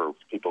for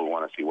people who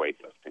want to see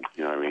weightlifting.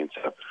 You know what I mean?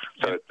 So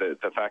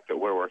the fact that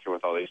we're working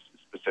with all these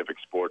specific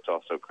sports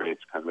also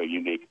creates kind of a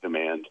unique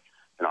demand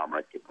in our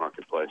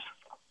marketplace.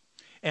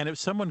 And if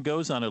someone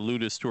goes on a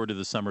Ludus tour to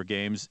the Summer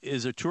Games,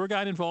 is a tour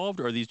guide involved,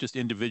 or are these just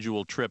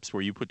individual trips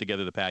where you put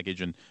together the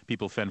package and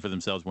people fend for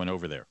themselves when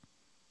over there?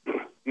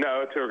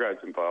 No, a tour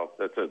guide's involved.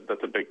 That's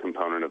a big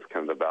component of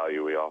kind of the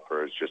value we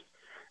offer, is just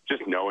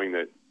knowing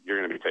that you're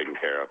going to be taken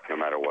care of no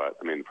matter what.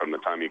 I mean, from the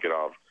time you get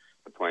off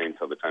the plane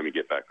till the time you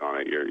get back on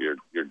it,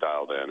 you're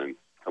dialed in, and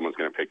someone's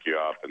going to pick you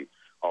up. And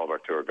all of our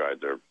tour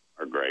guides are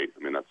great. I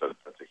mean, that's a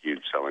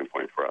huge selling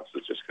point for us.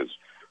 It's just because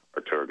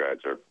our tour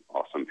guides are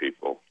awesome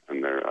people,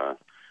 and they're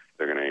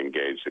going to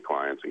engage the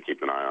clients and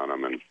keep an eye on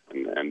them, and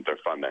they're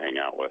fun to hang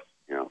out with.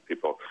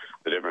 People.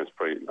 The difference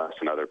between us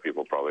and other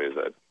people probably is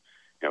that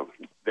our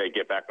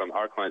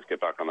clients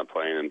get back on the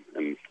plane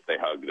and they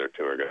hug their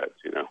tour guides.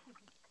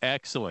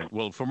 Excellent.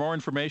 Well, for more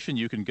information,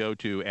 you can go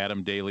to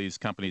Adam Daly's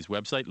company's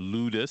website,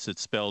 Ludus.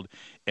 It's spelled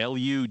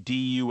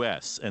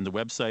Ludus, and the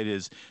website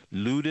is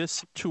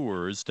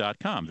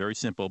ludustours.com. Very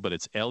simple, but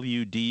it's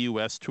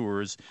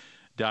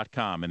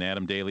ludustours.com. And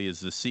Adam Daly is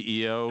the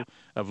CEO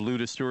of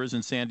Ludus Tours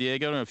in San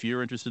Diego. And if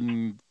you're interested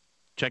in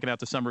checking out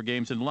the Summer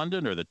Games in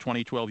London, or the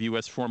 2012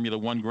 U.S. Formula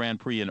One Grand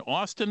Prix in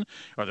Austin,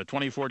 or the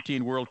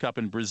 2014 World Cup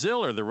in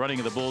Brazil, or the running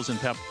of the Bulls in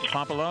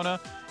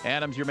Pamplona,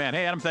 Adam's your man.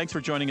 Hey, Adam, thanks for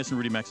joining us in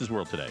Rudy Max's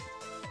World today.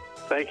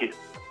 Thank you.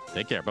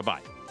 Take care. Bye-bye.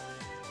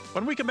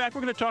 When we come back,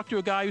 we're going to talk to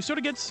a guy who sort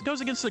of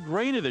goes against the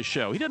grain of the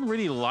show. He doesn't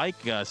really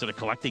like sort of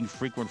collecting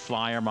frequent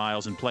flyer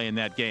miles and playing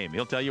that game.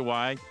 He'll tell you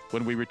why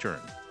when we return.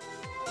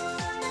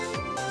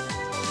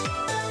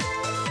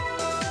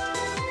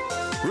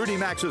 Rudy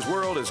Max's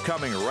World is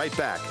coming right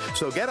back,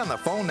 so get on the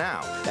phone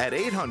now at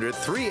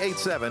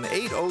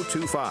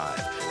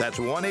 800-387-8025. That's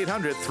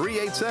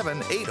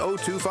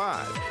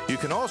 1-800-387-8025. You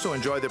can also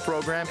enjoy the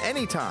program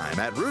anytime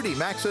at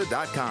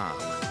rudymaxa.com.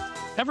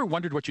 Ever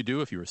wondered what you do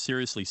if you were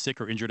seriously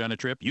sick or injured on a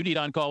trip? You need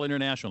On-Call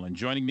International, and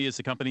joining me is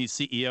the company's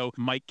CEO,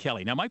 Mike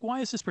Kelly. Now, Mike,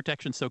 why is this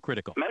protection so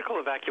critical? Medical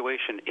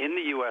evacuation in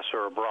the U.S.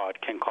 or abroad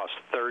can cost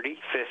 $30,000,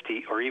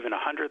 $50,000, or even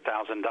 $100,000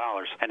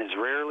 and is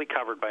rarely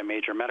covered by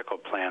major medical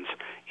plans,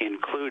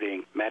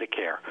 including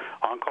Medicare.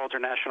 On-Call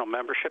International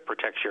membership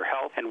protects your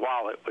health and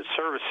wallet with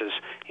services,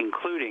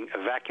 including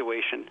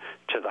evacuation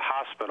to the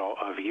hospital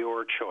of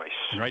your choice.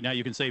 And right now,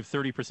 you can save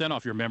 30%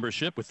 off your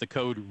membership with the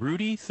code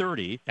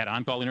RUDY30 at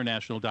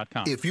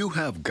OnCallInternational.com. If you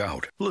have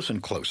gout,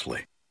 listen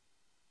closely.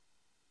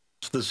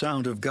 It's the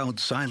sound of gout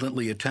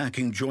silently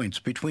attacking joints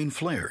between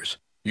flares.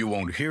 You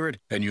won't hear it,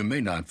 and you may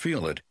not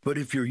feel it, but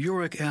if your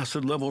uric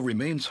acid level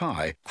remains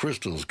high,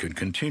 crystals can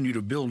continue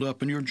to build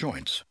up in your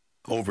joints.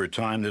 Over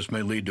time, this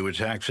may lead to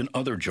attacks in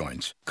other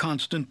joints,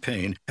 constant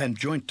pain, and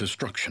joint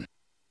destruction.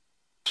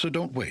 So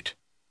don't wait.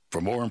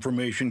 For more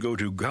information, go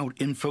to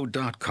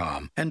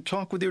goutinfo.com and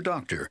talk with your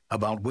doctor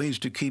about ways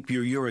to keep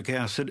your uric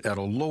acid at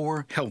a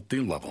lower, healthy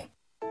level.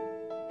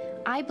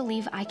 I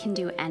believe I can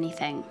do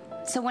anything.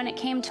 So when it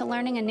came to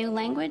learning a new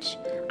language,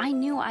 I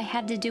knew I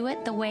had to do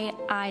it the way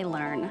I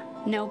learn.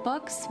 No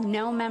books,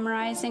 no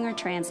memorizing or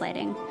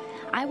translating.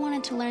 I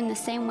wanted to learn the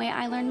same way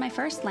I learned my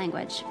first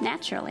language,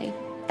 naturally.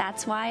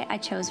 That's why I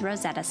chose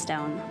Rosetta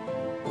Stone.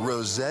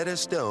 Rosetta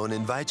Stone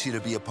invites you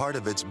to be a part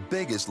of its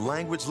biggest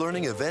language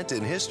learning event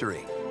in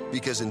history.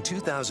 Because in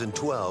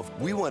 2012,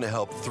 we want to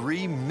help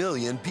 3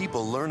 million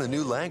people learn a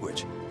new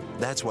language.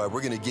 That's why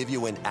we're going to give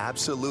you an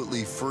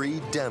absolutely free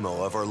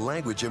demo of our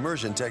language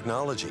immersion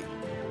technology.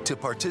 To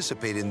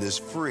participate in this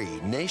free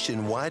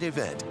nationwide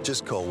event,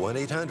 just call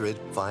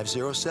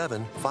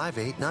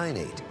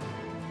 1-800-507-5898.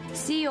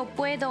 Si yo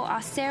puedo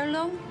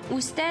hacerlo,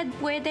 usted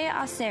puede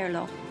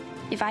hacerlo.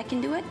 If I can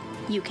do it,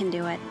 you can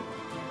do it.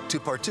 To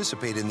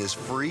participate in this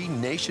free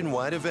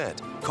nationwide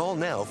event, call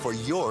now for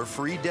your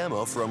free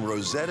demo from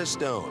Rosetta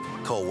Stone.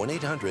 Call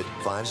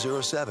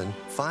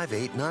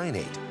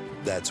 1-800-507-5898.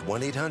 That's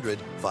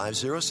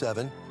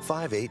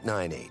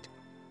 1-800-507-5898.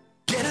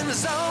 Get in the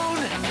zone!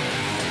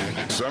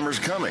 Summer's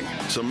coming,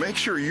 so make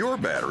sure your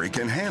battery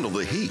can handle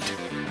the heat.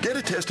 Get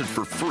it tested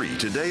for free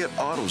today at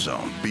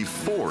AutoZone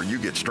before you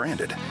get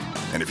stranded.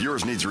 And if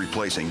yours needs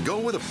replacing, go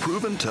with a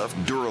proven tough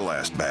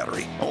Duralast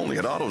battery, only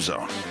at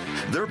AutoZone.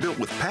 They're built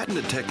with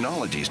patented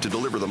technologies to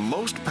deliver the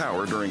most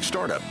power during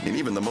startup in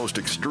even the most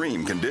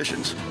extreme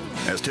conditions.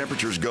 As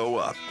temperatures go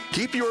up,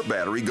 keep your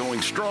battery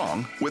going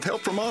strong with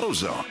help from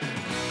AutoZone.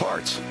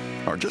 Parts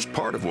are just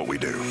part of what we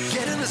do.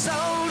 Get in the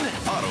zone!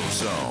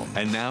 AutoZone.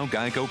 And now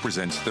Geico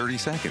presents 30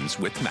 Seconds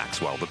with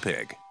Maxwell the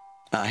Pig.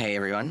 Hey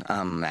everyone,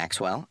 I'm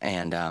Maxwell,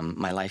 and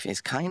my life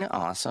is kind of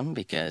awesome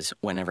because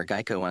whenever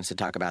Geico wants to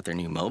talk about their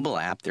new mobile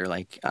app, they're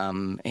like,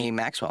 hey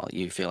Maxwell,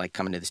 you feel like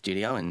coming to the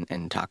studio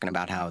and talking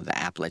about how the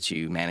app lets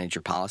you manage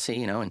your policy,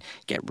 you know, and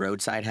get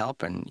roadside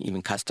help and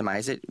even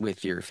customize it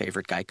with your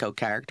favorite Geico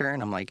character?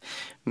 And I'm like,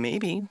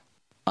 maybe.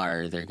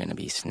 Are there going to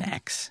be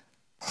snacks?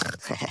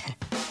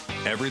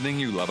 Everything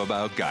you love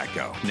about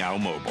Geico, now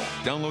mobile.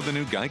 Download the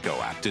new Geico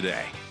app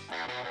today.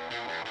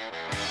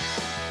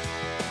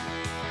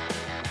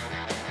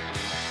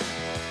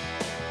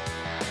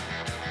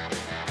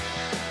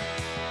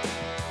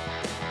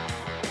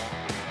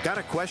 Got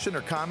a question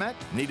or comment?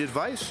 Need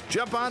advice?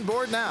 Jump on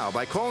board now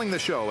by calling the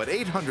show at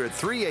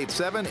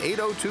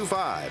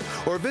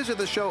 800-387-8025 or visit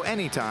the show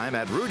anytime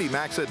at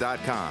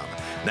rudymaxa.com.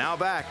 Now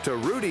back to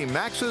Rudy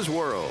Maxa's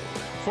World.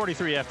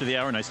 43 after the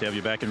hour. Nice to have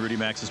you back in Rudy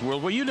Maxa's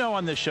World. Well, you know,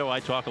 on this show, I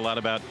talk a lot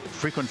about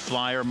frequent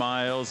flyer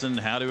miles and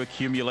how to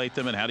accumulate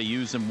them and how to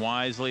use them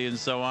wisely and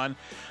so on. I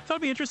thought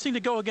it'd be interesting to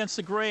go against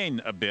the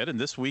grain a bit. And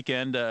this week,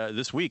 I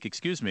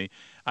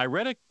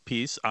read a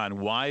piece on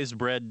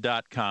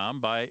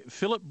wisebread.com by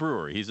Philip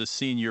Brewer. He's a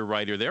senior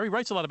writer there. He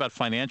writes a lot about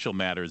financial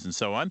matters and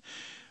so on.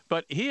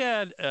 But he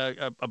had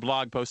a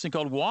blog posting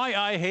called Why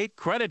I Hate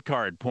Credit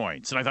Card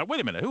Points. And I thought, wait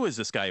a minute, who is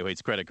this guy who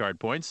hates credit card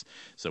points?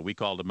 So we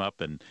called him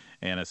up, and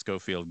Anna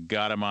Schofield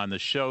got him on the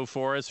show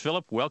for us.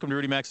 Philip, welcome to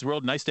Rudy Maxa's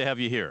World. Nice to have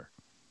you here.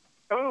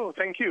 Oh,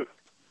 thank you.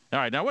 All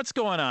right, now what's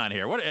going on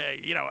here? What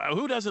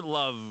who doesn't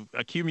love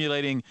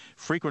accumulating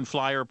frequent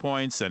flyer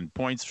points and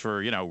points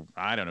for,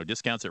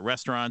 discounts at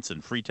restaurants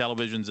and free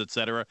televisions, et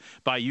cetera,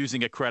 by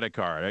using a credit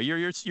card?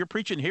 You're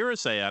preaching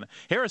heresy on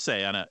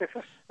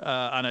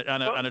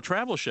a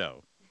travel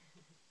show.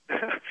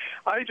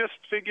 I just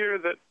figure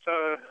that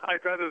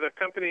I'd rather the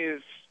companies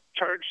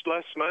charged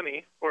less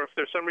money, or if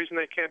there's some reason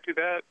they can't do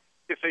that,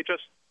 if they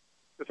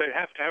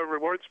have to have a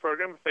rewards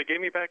program, if they gave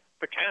me back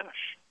the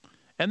cash.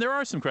 And there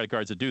are some credit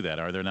cards that do that,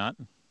 are there not?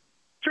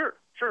 Sure.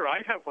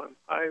 I have one.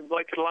 I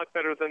like it a lot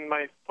better than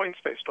my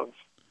points-based ones.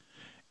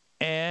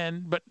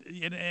 But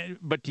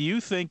do you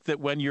think that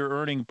when you're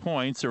earning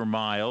points or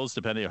miles,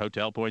 depending on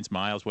hotel points,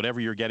 miles, whatever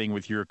you're getting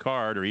with your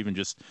card, or even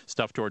just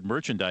stuff toward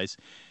merchandise,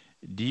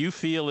 do you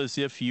feel as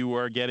if you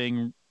are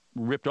getting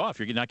ripped off?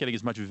 You're not getting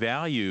as much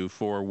value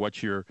for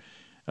what you're,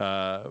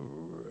 as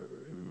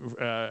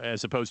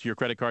opposed to your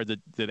credit card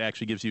that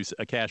actually gives you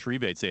a cash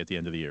rebate, say, at the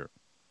end of the year?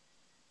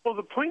 Well,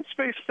 the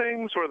points-based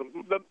things or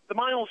the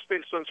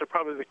miles-based ones are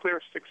probably the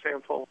clearest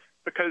example,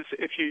 because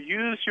if you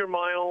use your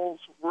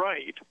miles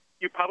right,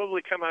 you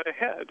probably come out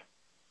ahead.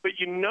 But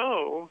you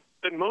know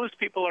that most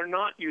people are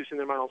not using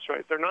their miles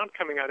right. They're not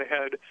coming out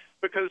ahead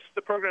because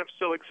the program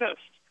still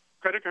exists.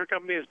 Credit card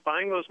company is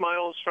buying those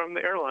miles from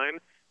the airline,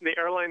 and the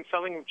airline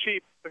selling them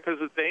cheap because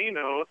they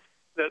know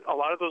that a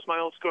lot of those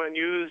miles go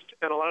unused,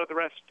 and a lot of the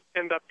rest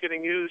end up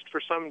getting used for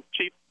some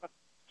cheap,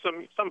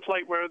 some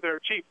flight where they're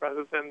cheap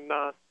rather than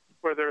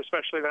where they're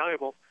especially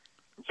valuable.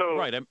 So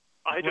right,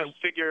 I just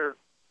figure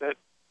that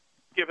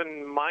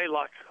given my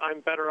luck,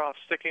 I'm better off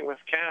sticking with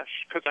cash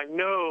because I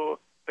know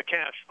the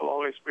cash will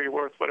always be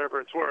worth whatever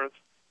it's worth,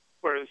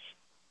 whereas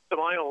the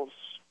miles,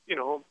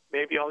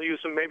 maybe I'll use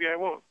them, maybe I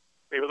won't.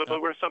 Maybe they'll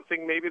be worth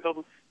something, maybe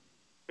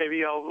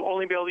I'll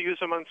only be able to use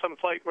them on some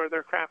flight where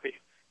they're crappy,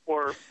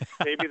 or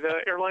maybe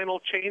the airline will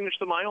change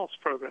the miles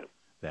program.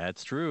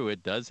 That's true.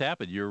 It does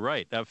happen. You're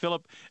right.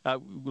 Philip,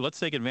 let's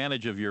take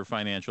advantage of your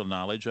financial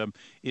knowledge.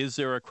 Is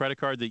there a credit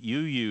card that you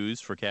use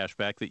for cash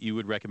back that you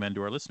would recommend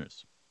to our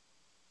listeners?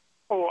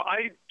 Oh,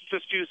 I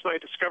just used my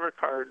Discover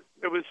card.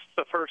 It was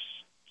the first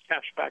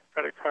cashback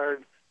credit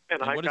card,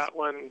 and I got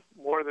one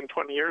more than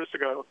 20 years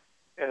ago,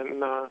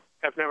 and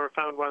have never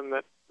found one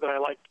that I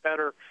liked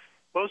better.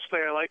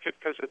 Mostly I like it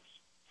because it's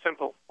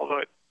simple,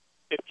 although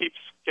it keeps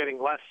getting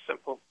less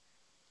simple.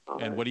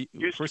 And what do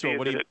you, first of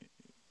all,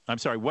 I'm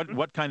sorry,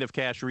 what kind of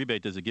cash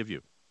rebate does it give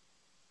you?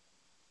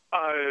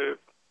 I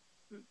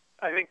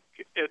think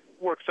it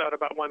works out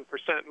about 1%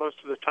 most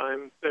of the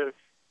time. It's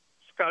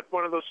got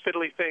one of those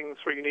fiddly things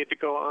where you need to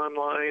go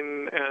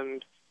online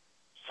and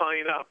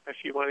sign up if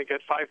you want to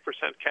get 5%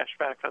 cash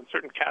back on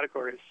certain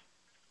categories.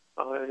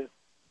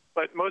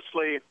 But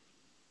mostly,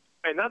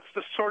 and that's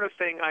the sort of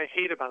thing I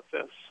hate about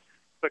this,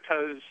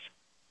 because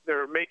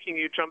they're making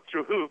you jump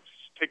through hoops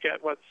to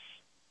get what's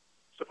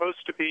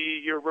supposed to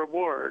be your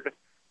reward.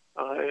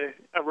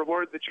 A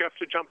reward that you have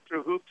to jump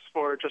through hoops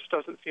for just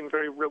doesn't seem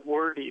very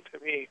rewardy to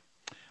me.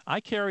 I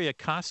carry a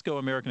Costco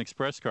American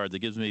Express card that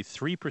gives me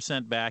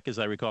 3% back, as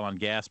I recall, on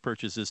gas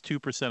purchases,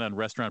 2% on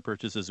restaurant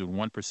purchases, and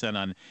 1%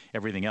 on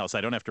everything else.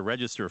 I don't have to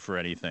register for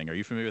anything. Are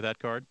you familiar with that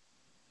card?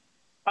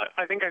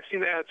 I think I've seen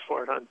the ads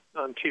for it on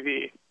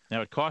TV.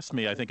 Now, it costs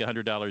me, I think,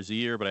 $100 a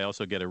year, but I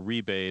also get a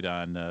rebate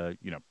on,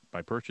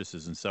 my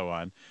purchases and so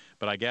on.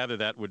 But I gather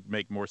that would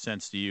make more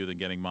sense to you than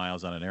getting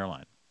miles on an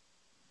airline.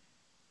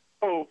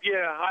 Oh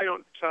yeah, I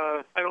don't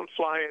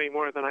fly any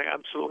more than I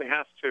absolutely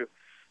have to,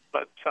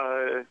 but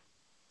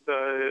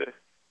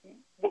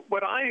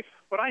what I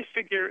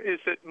figure is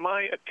that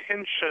my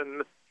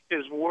attention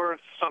is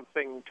worth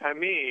something to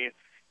me,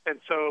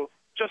 and so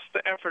just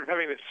the effort of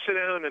having to sit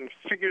down and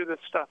figure this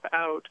stuff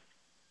out,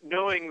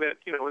 knowing that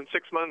in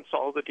 6 months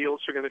all the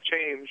deals are going to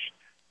change.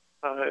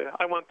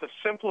 I want the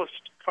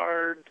simplest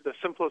card, the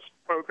simplest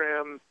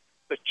program,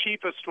 the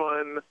cheapest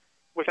one,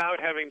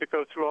 without having to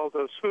go through all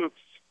those hoops,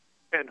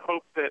 and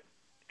hope that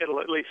it'll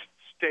at least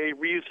stay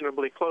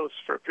reasonably close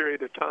for a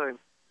period of time.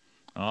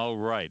 All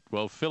right.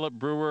 Well, Philip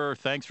Brewer,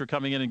 thanks for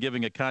coming in and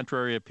giving a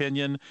contrary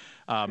opinion.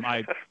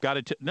 I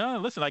got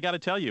to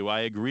tell you,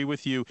 I agree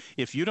with you.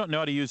 If you don't know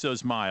how to use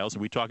those miles,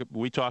 and we talk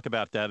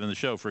about that in the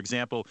show, for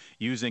example,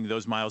 using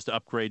those miles to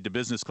upgrade to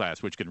business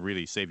class, which can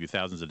really save you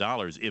thousands of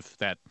dollars if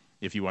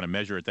you want to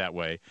measure it that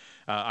way.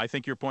 I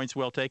think your point's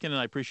well taken,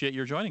 and I appreciate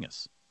your joining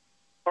us.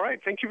 All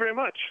right. Thank you very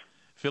much.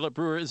 Philip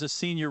Brewer is a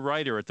senior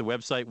writer at the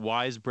website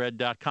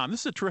wisebread.com.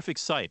 This is a terrific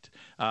site,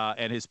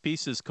 and his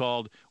piece is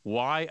called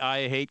Why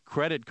I Hate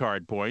Credit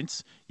Card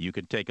Points. You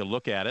can take a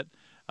look at it.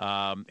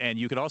 And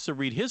you can also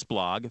read his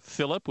blog,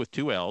 Philip with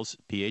 2 L's,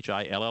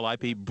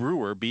 Phillip,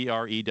 Brewer,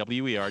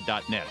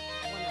 BREWER.net.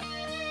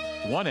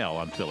 1 L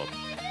on Philip.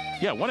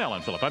 Yeah, 1 L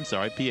on Philip. I'm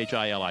sorry,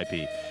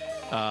 PHILIP.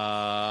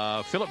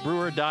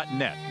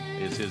 PhilipBrewer.net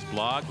is his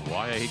blog.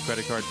 Why I Hate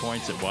Credit Card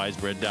Points at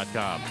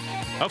wisebread.com.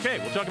 Okay,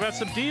 we'll talk about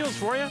some deals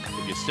for you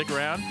if you stick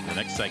around for the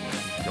next segment.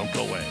 Don't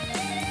go away.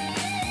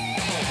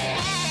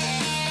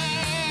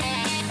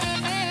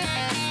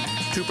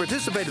 To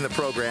participate in the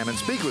program and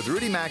speak with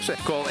Rudy Maxa,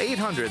 call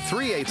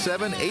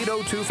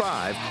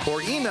 800-387-8025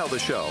 or email the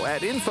show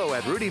at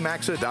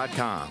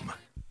info@rudymaxa.com.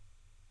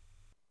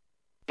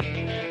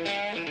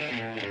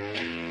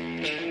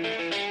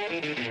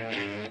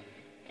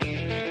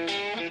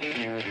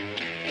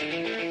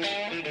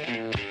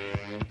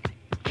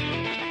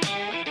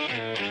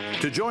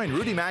 To join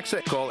Rudy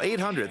Maxa, call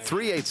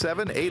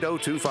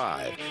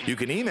 800-387-8025. You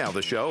can email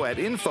the show at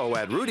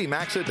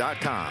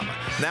info@rudymaxa.com.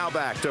 Now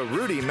back to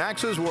Rudy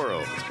Maxa's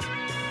World.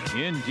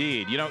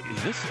 Indeed.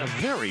 This is a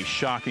very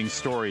shocking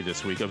story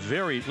this week.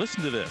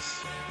 Listen to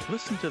this.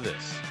 Listen to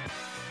this.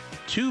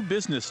 2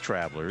 business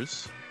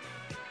travelers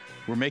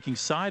were making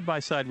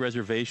side-by-side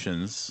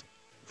reservations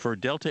for a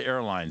Delta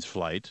Airlines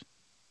flight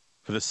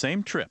for the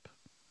same trip.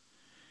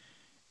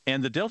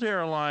 And the Delta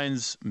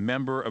Airlines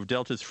member of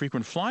Delta's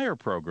frequent flyer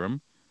program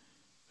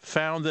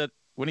found that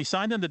when he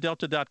signed on to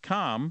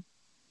Delta.com,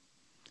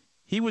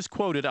 he was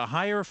quoted a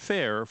higher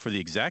fare for the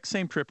exact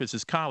same trip as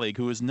his colleague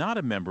who is not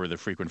a member of the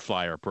frequent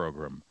flyer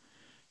program.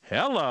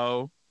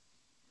 Hello.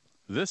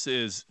 this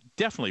is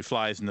definitely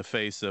flies in the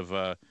face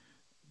of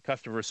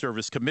customer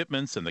service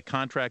commitments and the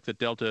contract that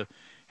Delta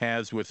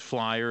has with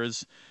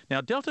flyers.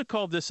 Now, Delta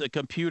called this a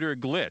computer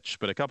glitch,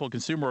 but a couple of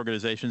consumer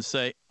organizations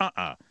say,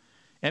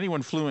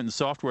 Anyone fluent in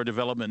software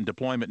development and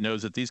deployment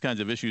knows that these kinds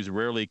of issues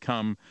rarely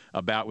come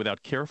about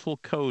without careful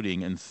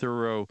coding and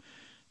thorough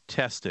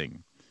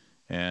testing.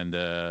 And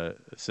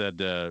said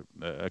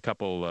a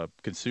couple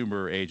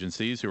consumer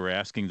agencies who are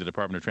asking the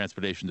Department of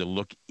Transportation to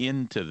look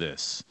into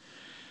this.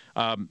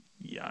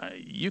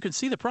 You can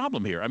see the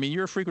problem here. I mean,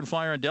 you're a frequent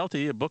flyer on Delta,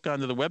 you book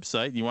onto the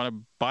website, you want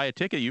to buy a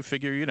ticket, you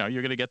figure, you're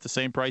going to get the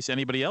same price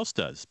anybody else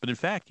does. But in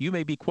fact, you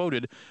may be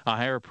quoted a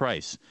higher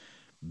price.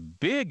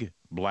 Big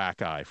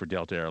black eye for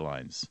Delta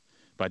Airlines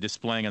by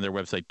displaying on their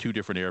website 2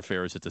 different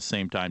airfares at the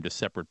same time to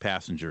separate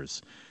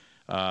passengers.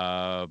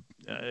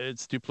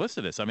 It's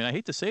duplicitous. I mean, I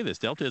hate to say this.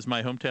 Delta is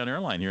my hometown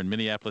airline here in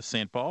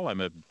Minneapolis-St. Paul.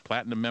 I'm a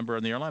platinum member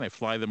on the airline. I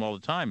fly them all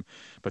the time.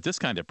 But this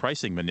kind of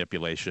pricing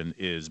manipulation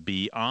is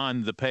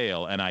beyond the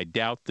pale, and I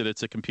doubt that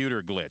it's a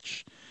computer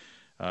glitch.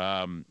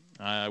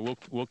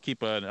 We'll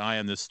keep an eye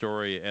on this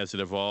story as it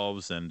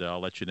evolves, and I'll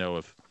let you know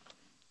if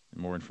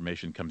more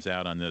information comes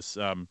out on this.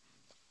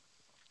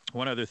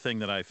 One other thing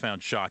that I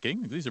found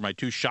shocking. These are my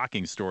 2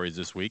 shocking stories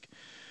this week.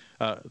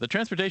 The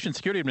Transportation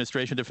Security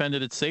Administration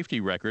defended its safety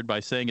record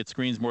by saying it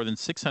screens more than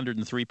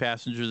 603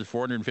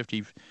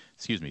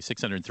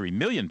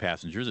 million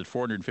passengers at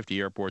 450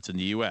 airports in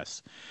the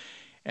U.S.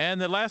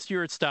 And that last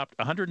year it stopped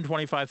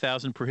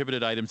 125,000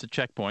 prohibited items at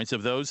checkpoints.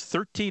 Of those,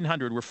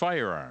 1,300 were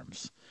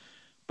firearms.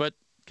 But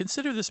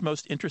consider this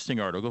most interesting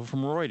article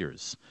from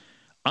Reuters.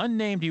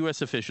 Unnamed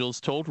U.S. officials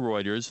told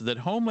Reuters that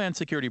Homeland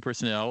Security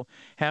personnel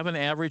have an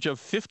average of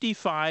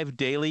 55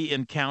 daily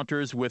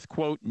encounters with,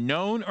 quote,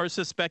 known or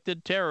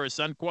suspected terrorists,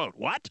 unquote.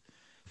 What?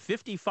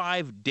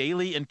 55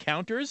 daily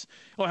encounters?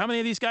 Well, how many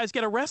of these guys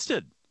get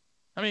arrested?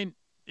 I mean,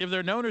 if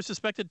they're known or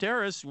suspected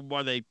terrorists,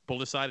 are they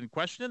pulled aside and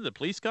questioned? The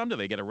police come? Do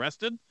they get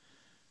arrested?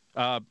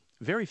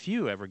 Very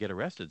few ever get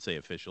arrested, say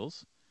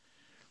officials.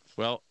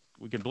 Well,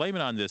 we can blame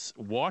it on this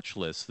watch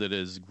list that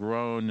has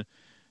grown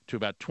to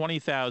about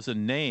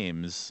 20,000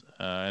 names,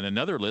 and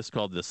another list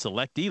called the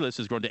Selectee list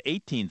has grown to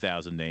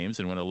 18,000 names.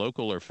 And when a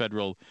local or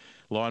federal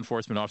law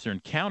enforcement officer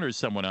encounters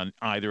someone on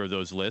either of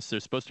those lists, they're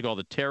supposed to call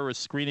the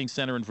Terrorist Screening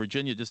Center in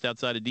Virginia just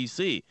outside of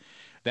D.C.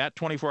 That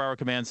 24-hour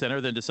command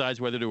center then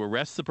decides whether to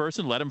arrest the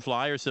person, let them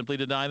fly, or simply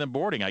deny them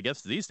boarding. I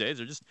guess these days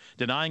they're just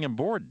denying them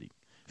boarding.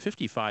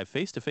 55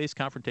 face-to-face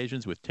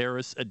confrontations with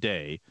terrorists a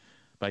day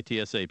by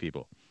TSA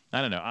people.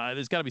 I don't know.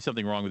 There's got to be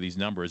something wrong with these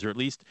numbers, or at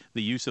least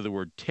the use of the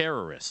word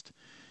terrorist.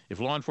 If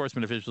law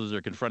enforcement officials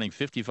are confronting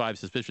 55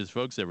 suspicious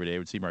folks every day, it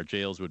would seem our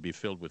jails would be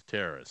filled with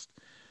terrorists.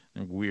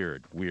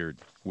 Weird.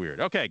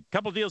 Okay,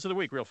 couple deals of the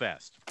week real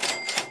fast.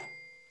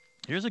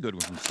 Here's a good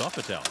one from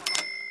Sofitel.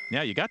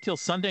 Now, you got till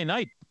Sunday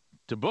night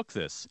to book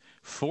this.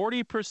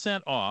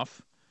 40%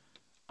 off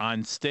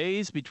on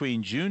stays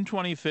between June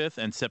 25th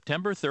and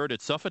September 3rd at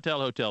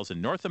Sofitel hotels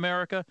in North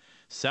America,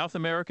 South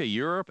America,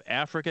 Europe,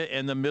 Africa,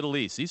 and the Middle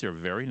East. These are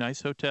very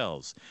nice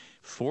hotels.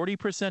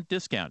 40%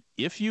 discount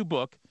if you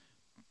book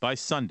by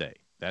Sunday.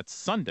 That's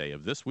Sunday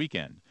of this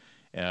weekend.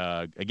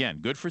 Again,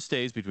 good for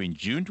stays between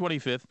June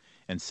 25th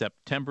and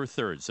September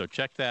 3rd. So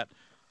check that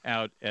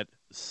out at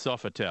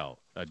Sofitel.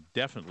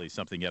 Definitely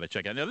something you got to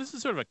check out. Now, this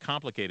is sort of a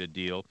complicated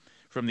deal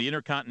from the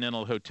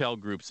Intercontinental Hotel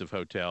groups of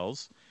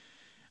hotels.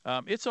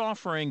 It's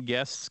offering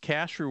guests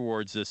cash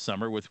rewards this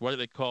summer with what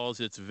it calls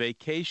its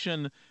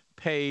vacation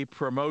pay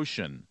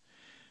promotion.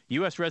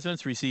 U.S.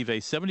 residents receive a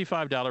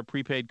 $75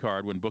 prepaid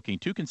card when booking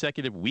 2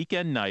 consecutive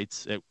weekend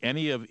nights at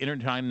any of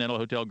Intercontinental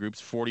Hotel Group's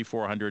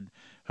 4,400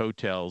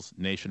 hotels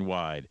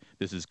nationwide.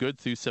 This is good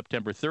through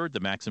September 3rd.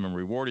 The maximum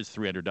reward is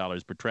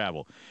 $300 per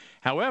travel.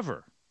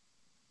 However,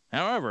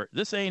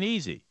 this ain't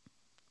easy.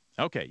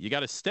 Okay, you got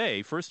to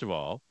stay, first of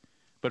all,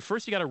 but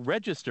first you got to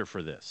register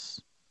for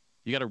this.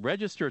 You got to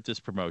register at this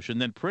promotion,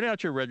 then print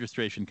out your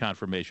registration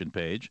confirmation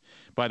page.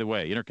 By the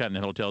way,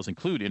 Intercontinental Hotels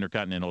include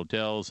Intercontinental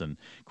Hotels and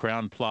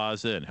Crown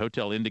Plaza and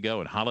Hotel Indigo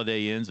and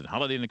Holiday Inns and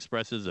Holiday Inn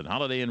Expresses and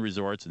Holiday Inn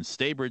Resorts and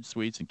Staybridge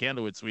Suites and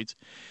Candlewood Suites.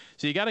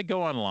 So you got to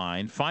go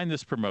online, find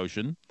this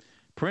promotion,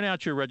 print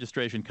out your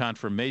registration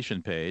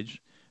confirmation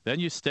page,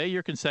 then you stay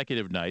your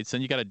consecutive nights,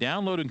 then you got to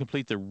download and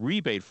complete the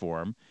rebate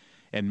form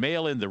and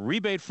mail in the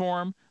rebate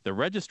form, the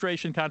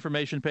registration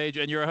confirmation page,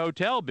 and your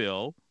hotel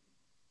bill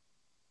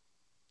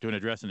to an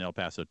address in El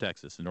Paso,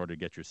 Texas, in order to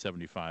get your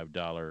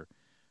 $75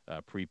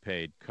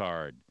 prepaid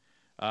card.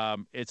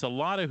 It's a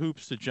lot of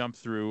hoops to jump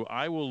through.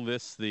 I will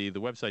list the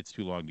website's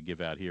too long to give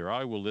out here.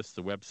 I will list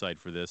the website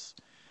for this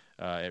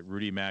at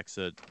Rudy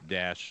Maxa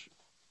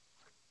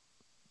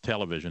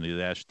Television, the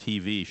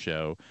TV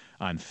show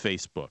on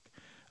Facebook.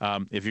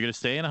 If you're going to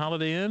stay in a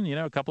Holiday Inn,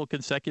 a couple of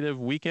consecutive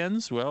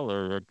weekends,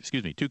 2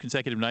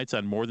 consecutive nights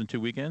on more than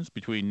 2 weekends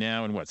between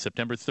now and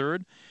September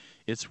 3rd,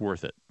 it's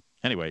worth it.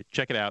 Anyway,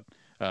 check it out.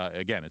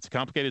 Again, it's a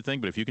complicated thing,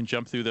 but if you can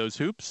jump through those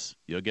hoops,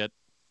 you'll get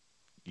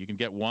You can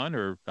get one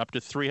or up to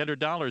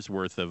 $300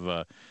 worth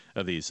of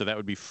these. So that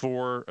would be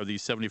 4 of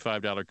these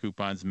 $75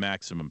 coupons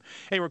maximum.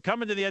 Hey, we're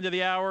coming to the end of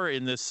the hour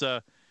in this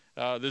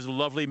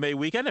lovely May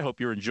weekend. I hope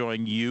you're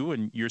enjoying you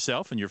and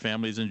yourself, and your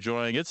family is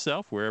enjoying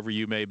itself wherever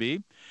you may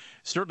be.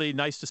 Certainly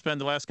nice to spend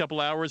the last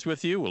couple hours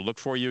with you. We'll look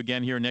for you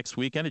again here next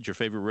weekend at your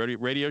favorite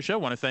radio show. I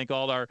want to thank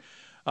all our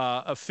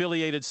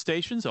affiliated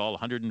stations, all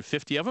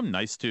 150 of them.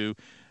 Nice to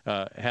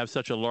have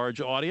such a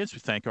large audience. We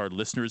thank our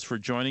listeners for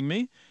joining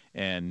me.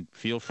 And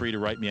feel free to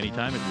write me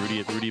anytime at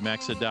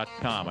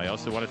rudy@rudymaxa.com. I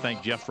also want to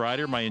thank Jeff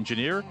Ryder, my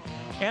engineer.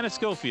 Anna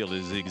Schofield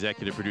is the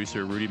executive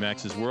producer of Rudy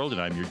Maxa's World, and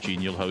I'm your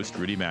genial host,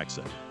 Rudy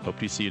Maxa. Hope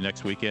to see you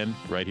next weekend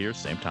right here,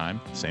 same time,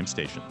 same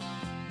station.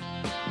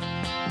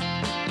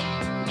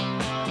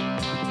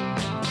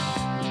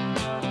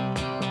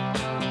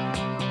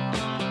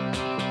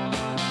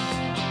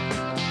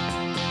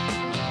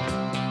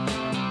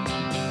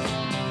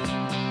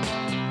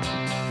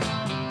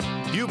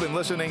 You've been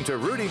listening to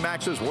Rudy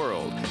Maxa's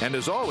World, and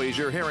as always,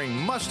 you're hearing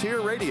Must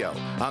Hear Radio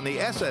on the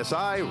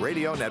SSI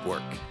Radio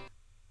Network.